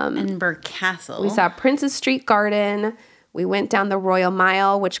Edinburgh Castle. We saw Princess Street Garden. We went down the Royal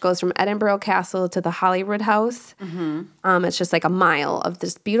Mile, which goes from Edinburgh Castle to the Holyrood House. It's just like a mile of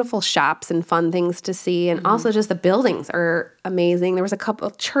just beautiful shops and fun things to see. And also just the buildings are amazing. There was a couple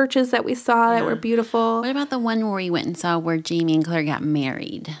of churches that we saw that were beautiful. What about the one where we went and saw where Jamie and Claire got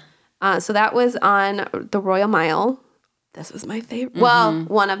married? So that was on the Royal Mile. This was my favorite. Well,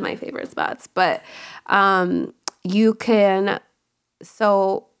 one of my favorite spots. But you can...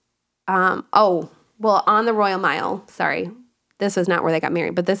 on the Royal Mile, sorry, this is not where they got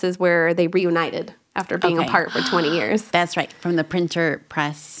married, but this is where they reunited after being apart for 20 years. That's right, from the printer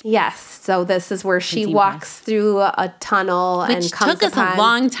press. Yes, so this is where she walks through a tunnel and comes took us a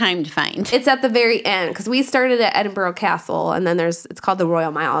long time to find. It's at the very end, because we started at Edinburgh Castle, and then it's called the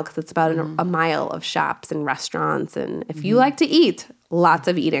Royal Mile, because it's about a mile of shops and restaurants, and if you like to eat, lots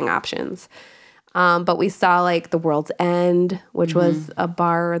of eating options. But we saw like the World's End, which was a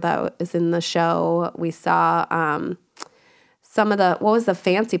bar that was in the show. We saw some of what was the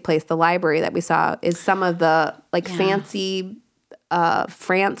fancy place, the library that we saw is some of the fancy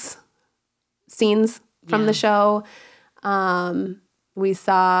France scenes from the show. We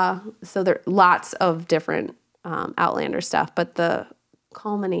saw, so there lots of different Outlander stuff, but the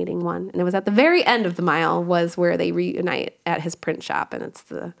culminating one, and it was at the very end of the mile, was where they reunite at his print shop, and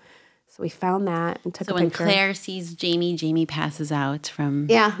so we found that and took a picture. So when Claire sees Jamie passes out from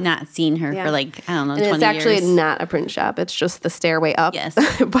not seeing her for 20 years. It's actually not a print shop. It's just the stairway up. Yes.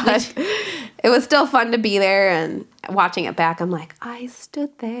 But it was still fun to be there, and watching it back, I'm like, I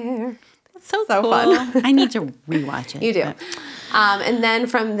stood there. So cool. Fun. I need to rewatch it. You do. And then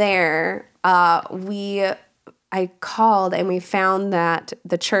from there, I called and we found that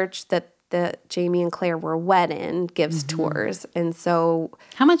the church that Jamie and Claire were wed in gives tours. And so...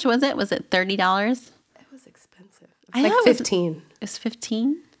 How much was it? Was it $30? It was expensive. It was like $15. It was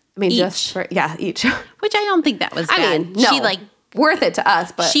 $15? I mean, each. Just for... Yeah, each. Which I don't think that was bad. I mean, no. She worth it to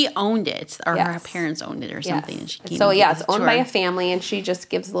us, but... She owned it, or her parents owned it or something. Yes. And she came so, it's owned by a family, and she just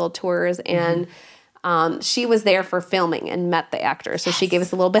gives little tours, and she was there for filming and met the actors. So she gave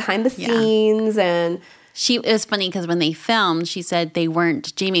us a little behind the scenes, and... It was funny because when they filmed, she said they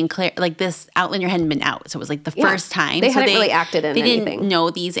weren't, Jamie and Claire, this Outlander hadn't been out. So it was the first time. They hadn't really acted in anything. They didn't know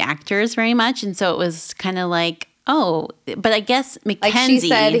these actors very much. And so it was kind of but I guess Mackenzie. She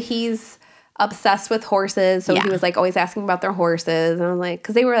said he's obsessed with horses. So he was always asking about their horses. And I'm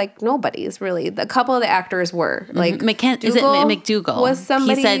because they were nobodies really. A couple of the actors were is it McDougal? Was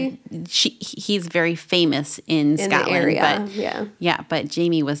somebody. He said he's very famous in Scotland. The area. But but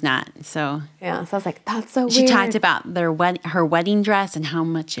Jamie was not. So so I was that's so weird. She talked about her wedding dress and how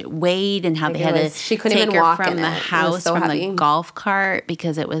much it weighed and how they had to she couldn't take even her walk from in the it. house so from heavy. the golf cart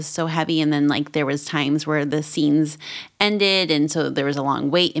because it was so heavy. And then there was times where the scenes ended, and so there was a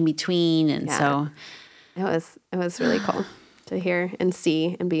long wait in between, and so it was really cool to hear and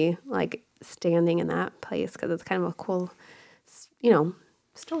see and be standing in that place because it's kind of a cool,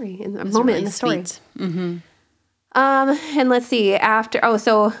 story in a moment in the story. And let's see,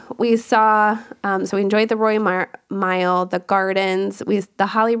 so we saw, so we enjoyed the Royal Mile, the gardens. The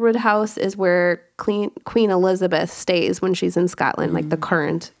Holyrood House is where Queen Elizabeth stays when she's in Scotland, like the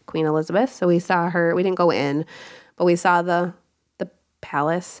current Queen Elizabeth. So we saw her. We didn't go in, but we saw the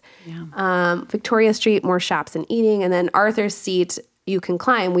palace. Yeah. Victoria Street, more shops and eating, and then Arthur's Seat. You can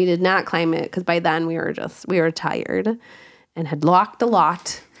climb. We did not climb it because by then we were tired and had locked the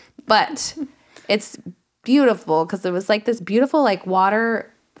lot, but it's beautiful because it was like this beautiful like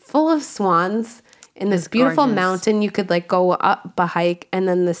water full of swans in this beautiful mountain. You could like go up a hike, and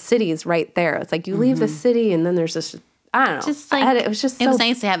then the city's right there. It's like you leave the city, and then there's this, I don't know. Just like, it was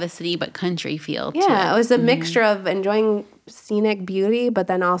nice to have a city but country feel. Yeah, to it. It was a mixture of enjoying scenic beauty, but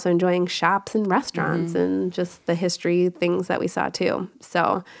then also enjoying shops and restaurants and just the history things that we saw too.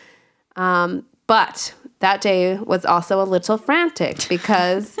 So, but that day was also a little frantic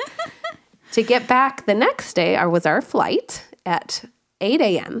because to get back the next day was our flight at 8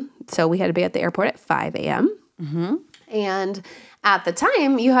 a.m. So we had to be at the airport at 5 a.m. Mm-hmm. And at the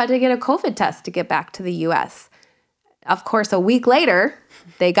time, you had to get a COVID test to get back to the U.S. Of course, a week later,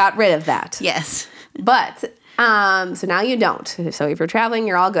 they got rid of that. Yes. But so now you don't. So if you're traveling,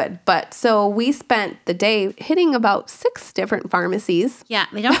 you're all good. But so we spent the day hitting about 6 different pharmacies. Yeah,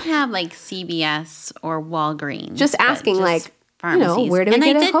 they don't have like CVS or Walgreens. Just asking like, pharmacies. Where do we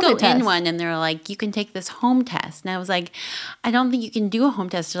get a COVID test? And I did go in one, and they're like, you can take this home test. And I was like, I don't think you can do a home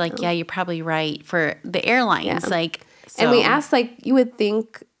test. They're like, yeah, you're probably right for the airlines. Yeah. Like, so. And we asked, like, you would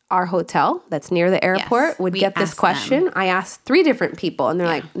think our hotel that's near the airport would get this question. I asked 3 different people, and they're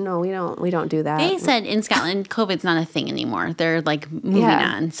like, no, we don't do that. They said in Scotland, COVID's not a thing anymore. They're like moving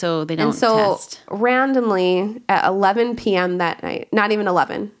on, so they don't test. Randomly at 11 p.m. that night, not even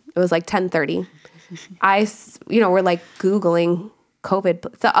 11, it was like 10:30. We're like Googling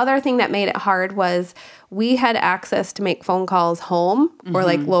COVID. The other thing that made it hard was we had access to make phone calls home or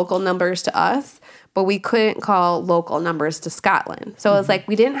like local numbers to us, but we couldn't call local numbers to Scotland. So it was like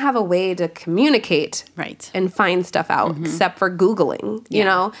we didn't have a way to communicate and find stuff out except for Googling, you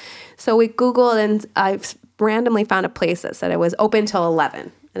know? So we Googled, and I randomly found a place that said it was open till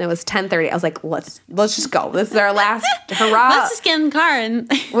 11. And it was 10:30. I was like, let's just go. This is our last hurrah. Let's just get in the car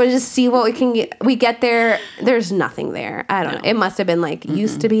and we'll just see what we can get. We get there. There's nothing there. I don't know. It must have been like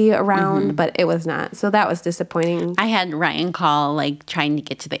used to be around, but it was not. So that was disappointing. I had Ryan call, like trying to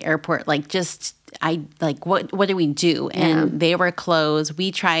get to the airport, like what do we do? And they were closed.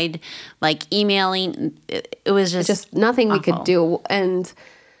 We tried like emailing. It was just nothing awful. We could do. And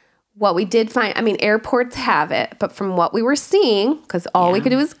what we did find, I mean, airports have it, but from what we were seeing, because all we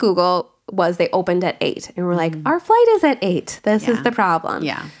could do was Google, was they opened at 8. And we're like, our flight is at 8. This is the problem.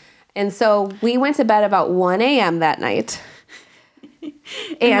 Yeah. And so we went to bed about 1 a.m. that night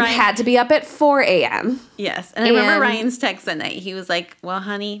and had to be up at 4 a.m. Yes. And I remember Ryan's text that night. He was like, well,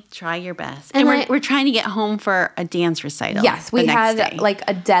 honey, try your best. And we're trying to get home for a dance recital. Yes. We had like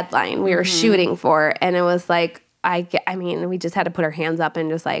a deadline we were shooting for. And it was like, we just had to put our hands up and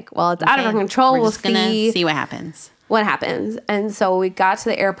just like, well, it's out of our control. We'll just gonna see what happens. And so we got to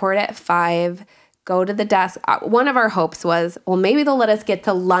the airport at 5, go to the desk. One of our hopes was, well, maybe they'll let us get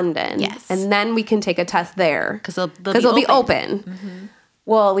to London. Yes. And then we can take a test there. Because they'll be open. Mm-hmm.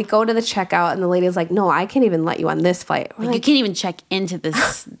 Well, we go to the checkout, and the lady's like, no, I can't even let you on this flight. Like, you can't even check into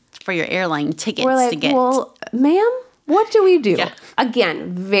this for your airline tickets to get. Well, ma'am, what do we do? Yeah.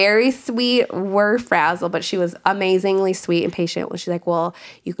 Again, very sweet. We're frazzled, but she was amazingly sweet and patient. She's like, well,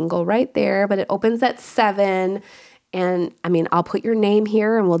 you can go right there, but it opens at 7. And I mean, I'll put your name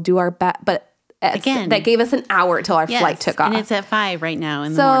here and we'll do our best. But again, that gave us an hour till our flight took off. And it's at 5 right now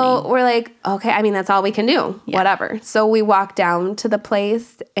in the morning. So we're like, okay, I mean, that's all we can do. Yeah. Whatever. So we walk down to the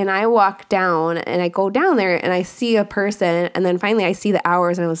place, and I walk down, and I go down there, and I see a person, and then finally I see the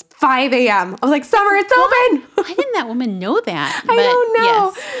hours, and it was 5 a.m. I was like, Summer, it's open. Why didn't that woman know that? I don't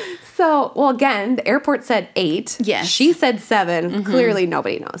know. Yes. So, well, again, the airport said 8. Yes. She said 7. Mm-hmm. Clearly,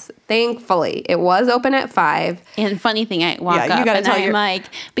 nobody knows. Thankfully, it was open at 5. And funny thing, I walk up, and I'm like,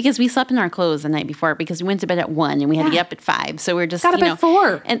 because we slept in our clothes the night before, because we went to bed at 1, and we had to get up at 5. So we're just, got up at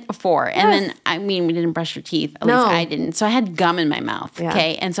 4. And 4. Yes. And then, I mean, we didn't brush our teeth. At least I didn't. So I had gum in my mouth. Yeah.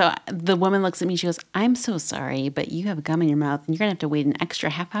 Okay. And so the woman looks at me, she goes, I'm so sorry, but you have gum in your mouth, and you're going to have to wait an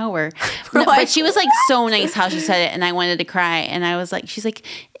extra half hour. But she was like so nice how she said it, and I wanted to cry. And I was like, she's like,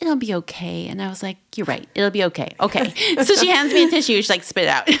 it'll be okay. And I was like, you're right. It'll be okay. Okay. So she hands me a tissue. She's like, spit it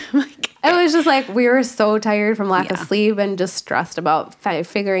out. Like, it was just like, we were so tired from lack of sleep and just stressed about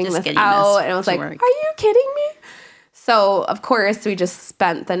figuring this out. And I was like, are you kidding me? So, of course, we just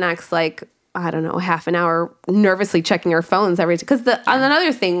spent the next, half an hour nervously checking our phones every day. Because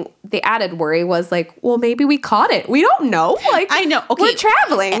another thing the added worry was like, well, maybe we caught it. We don't know. Like, I know. Okay. We're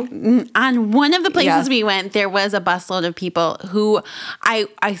traveling. On one of the places Yes. we went, there was a busload of people who I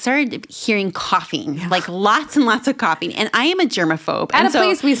started hearing coughing, like lots and lots of coughing. And I am a germaphobe. At and a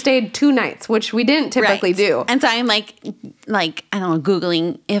place we stayed 2 nights, which we didn't typically Right. do. And so I'm like, I don't know,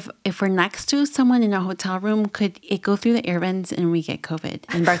 Googling if we're next to someone in a hotel room, could it go through the air vents and we get COVID?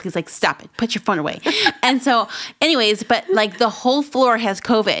 And Barkley's like, stop it, put your phone away. And so anyways, but like the whole floor has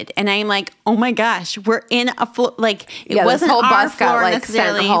COVID. And I'm like, oh my gosh, we're in a floor, like it Yeah, wasn't this whole our bus got floor like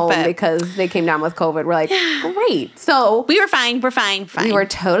necessarily, sent home but because they came down with COVID. We're like, great. So we were fine. We're fine. we were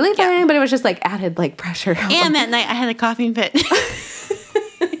totally Yeah. fine, but it was just like added like pressure. And that night I had a coughing fit.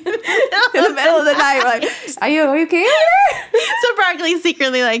 In the middle of the night, we're like, are you okay? So Barkley's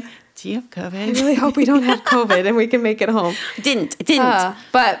secretly like, do you have I COVID? really hope we don't have COVID and we can make it home. Didn't.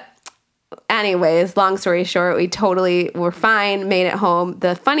 But anyways, long story short, we totally were fine, made it home.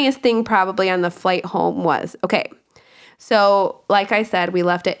 The funniest thing probably on the flight home was, okay, so like I said, we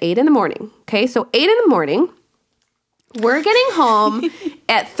left at 8 in the morning. Okay, so 8 in the morning, we're getting home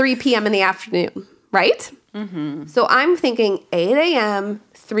at 3 p.m. in the afternoon, right? Mm-hmm. So I'm thinking 8 a.m.,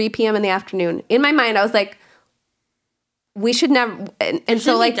 3 p.m. in the afternoon. In my mind, I was like, we should never, and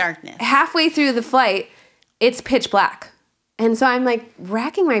so like darkness. halfway through the flight, it's pitch black. And so I'm like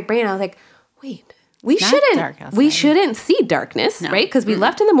racking my brain. I was like, wait, we not shouldn't dark outside. we shouldn't see darkness, right? Because we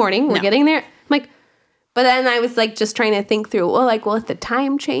left in the morning. We're No. getting there. I'm like, but then I was like just trying to think through, well, if the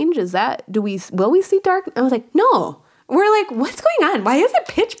time changes, will we see dark? I was like, no. We're like, what's going on? Why is it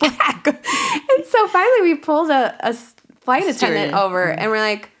pitch black? And so finally we pulled a flight attendant over and we're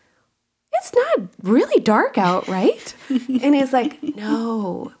like, it's not really dark out, right? And he's like,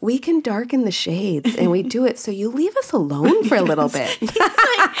 no, we can darken the shades and we do it so you leave us alone for a little bit.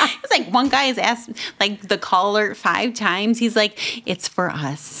 It's like one guy has asked like the call alert 5 times. He's like, it's for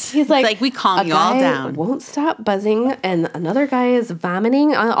us. He's like, we calm a you all guy down. Won't stop buzzing, and another guy is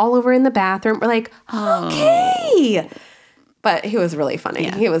vomiting all over in the bathroom. We're like, okay. But he was really funny.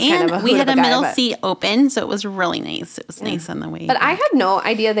 Yeah. He was and kind of a we hoot had of a guy, middle but- seat open, so it was really nice. It was nice on the way. But I had no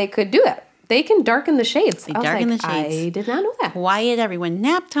idea they could do that. They can darken the shades. I was darken like, the shades. I did not know that. Quiet everyone,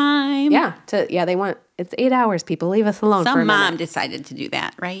 nap time. Yeah, they want it's 8 hours. People leave us alone. for a Some mom minute. decided to do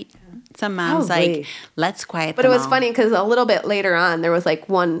that, right? Some mom's Probably. like, let's quiet But it them was all. funny because a little bit later on, there was like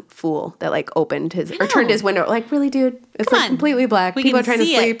one fool that like opened his or turned his window. Like, really, dude? It's Come like on. completely black. We People are can trying to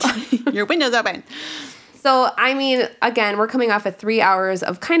see sleep. it. Your window's open. So, I mean, again, we're coming off of 3 hours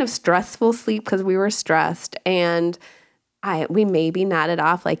of kind of stressful sleep because we were stressed, and we maybe nodded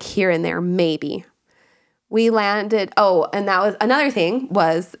off like here and there, maybe. We landed. Oh, and that was another thing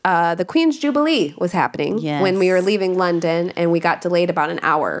was the Queen's Jubilee was happening when we were leaving London, and we got delayed about an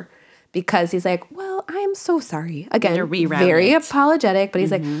hour because he's like, well, I am so sorry. Again, very apologetic, but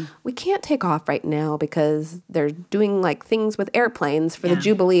he's like, we can't take off right now because they're doing like things with airplanes for the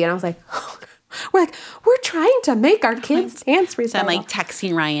Jubilee. And I was like, oh, we're trying to make our kids dance So recital. I'm like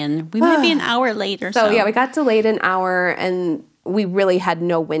texting Ryan, we might be an hour late or so. So yeah, we got delayed an hour, and we really had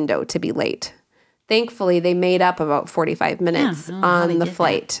no window to be late. Thankfully, they made up about 45 minutes on the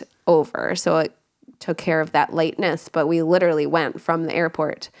flight over, so it took care of that lateness. But we literally went from the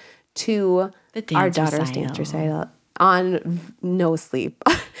airport to our daughter's dance recital on no sleep.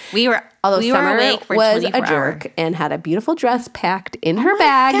 We were Summer awake for was 24 a jerk and had a beautiful dress packed in her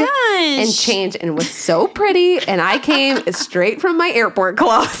bag gosh. and changed and was so pretty. And I came straight from my airport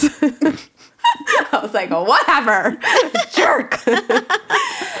clothes. I was like, whatever, jerk.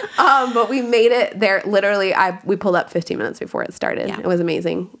 But we made it there. Literally, we pulled up 15 minutes before it started. Yeah. It was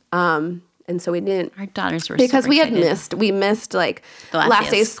amazing. And so we didn't. Our daughters were Because super we had excited. missed like The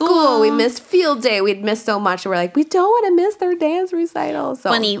last day of school. We missed field day. We'd missed so much. We're like, we don't want to miss their dance recital. So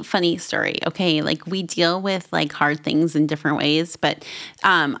Funny story. Okay, like we deal with like hard things in different ways, but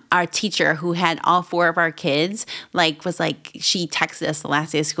our teacher who had all 4 of our kids was like, she texted us the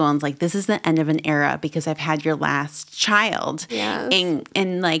last day of school and was like, this is the end of an era because I've had your last child. Yes.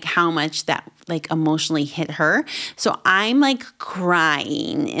 And like how much that like emotionally hit her. So I'm like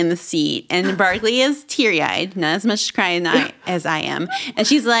crying in the seat, and Barkley is teary-eyed, not as much crying as I am. And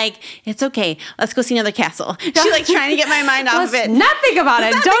she's like, it's okay. Let's go see another castle. She's like trying to get my mind off of it. Not think about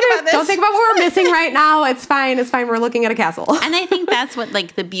it. Don't think about what we're missing right now. It's fine. We're looking at a castle. And I think that's what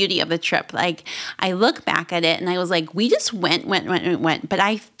like the beauty of the trip. Like I look back at it and I was like, we just went. But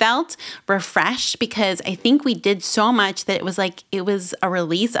I felt refreshed because I think we did so much that it was a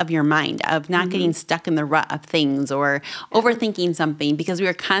release of your mind of not getting stuck in the rut of things or overthinking something because we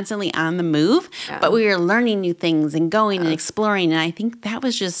were constantly on the move, but we were learning new things and going and exploring. And I think that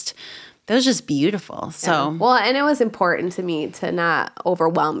was That was just beautiful. So Well, and it was important to me to not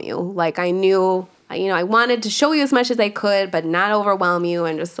overwhelm you. Like I knew, I wanted to show you as much as I could, but not overwhelm you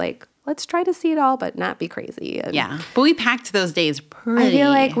and just like, let's try to see it all, but not be crazy. And yeah. But we packed those days pretty I feel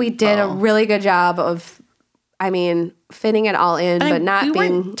like we did a really good job of, fitting it all in, but not we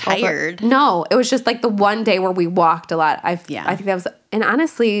being weren't tired. No, it was just like the one day where we walked a lot. I think that was, and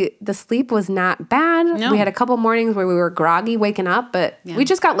honestly, the sleep was not bad. No. We had a couple mornings where we were groggy waking up, but we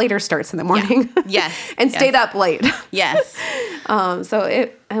just got later starts in the morning. Yes. And stayed up late. Yes. So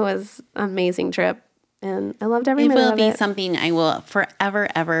it was an amazing trip, and I loved every It minute will of be it. something I will forever,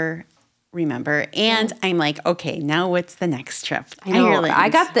 ever remember. And I'm like, okay, now what's the next trip? I know. Ireland, I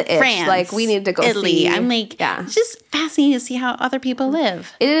got the itch. France, Like, we need to go Italy. see. I'm like, it's just fascinating to see how other people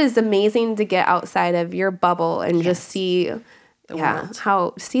live. It is amazing to get outside of your bubble and just see the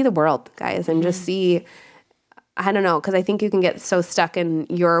world. See the world, guys, and just see. I don't know, because I think you can get so stuck in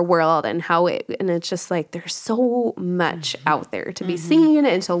your world and and it's just like there's so much out there to be seen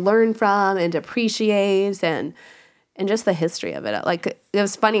and to learn from and to appreciate and just the history of it. Like, it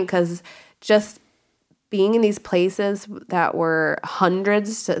was funny because just being in these places that were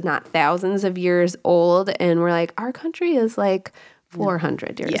hundreds to not thousands of years old, and we're like, our country is like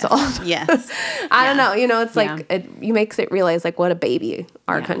 400 years old. Yes. I don't know. It's like, it makes it realize like what a baby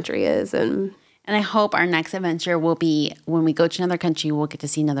our country is. And I hope our next adventure will be when we go to another country, we'll get to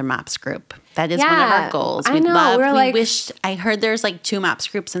see another MOPS group. That is one of our goals. I know. I heard there's like 2 MOPS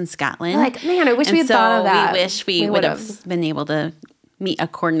groups in Scotland. Like, man, I wish we had thought of that. We wish we would have been able to meet a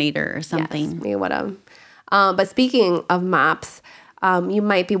coordinator or something. Yes, we would have. But speaking of MOPS, you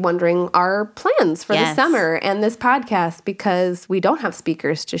might be wondering our plans for the summer and this podcast, because we don't have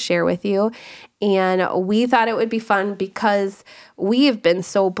speakers to share with you. And we thought it would be fun because we have been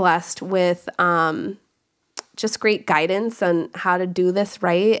so blessed with just great guidance on how to do this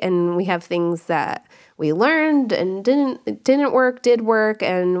right. And we have things that we learned and didn't work, did work.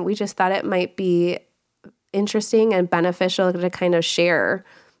 And we just thought it might be interesting and beneficial to kind of share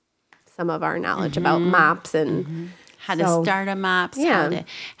some of our knowledge about MOPS and how to start a MOPS, how to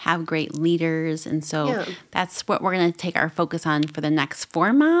have great leaders. And so that's what we're going to take our focus on for the next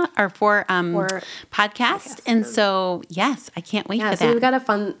 4 podcasts. And so, yes, I can't wait for that. So we've got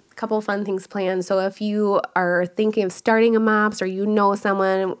a couple of fun things planned. So if you are thinking of starting a MOPS or you know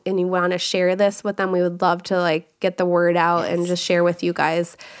someone and you want to share this with them, we would love to like get the word out and just share with you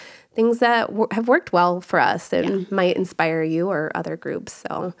guys things that have worked well for us and might inspire you or other groups.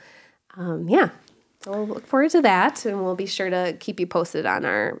 So, So we'll look forward to that, and we'll be sure to keep you posted on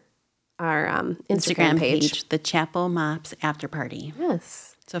our Instagram page, the Chapel MOPS After Party.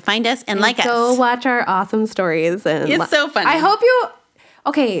 Yes. So find us and like us. Go watch our awesome stories. And it's so funny. I hope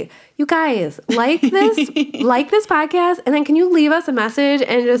you guys like this, this podcast, and then can you leave us a message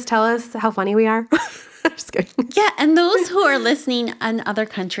and just tell us how funny we are? I'm just kidding. Yeah, and those who are listening in other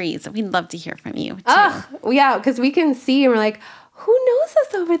countries, we'd love to hear from you too. Oh, yeah, because we can see and we're like, who knows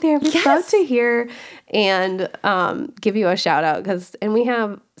us over there? We'd love to hear and give you a shout out and we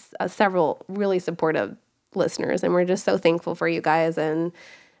have several really supportive listeners, and we're just so thankful for you guys, and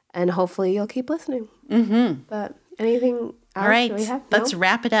hopefully you'll keep listening. Mm-hmm. But anything else? All right, let's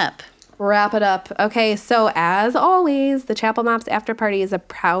wrap it up. Wrap it up. Okay, so as always, the Chapel MOPS After Party is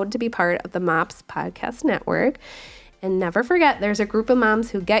proud to be part of the MOPS Podcast Network. And never forget, there's a group of moms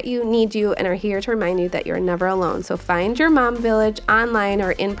who get you, need you, and are here to remind you that you're never alone. So find your mom village online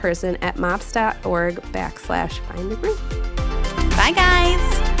or in person at mops.org/find a group. Bye,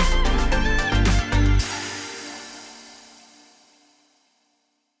 guys.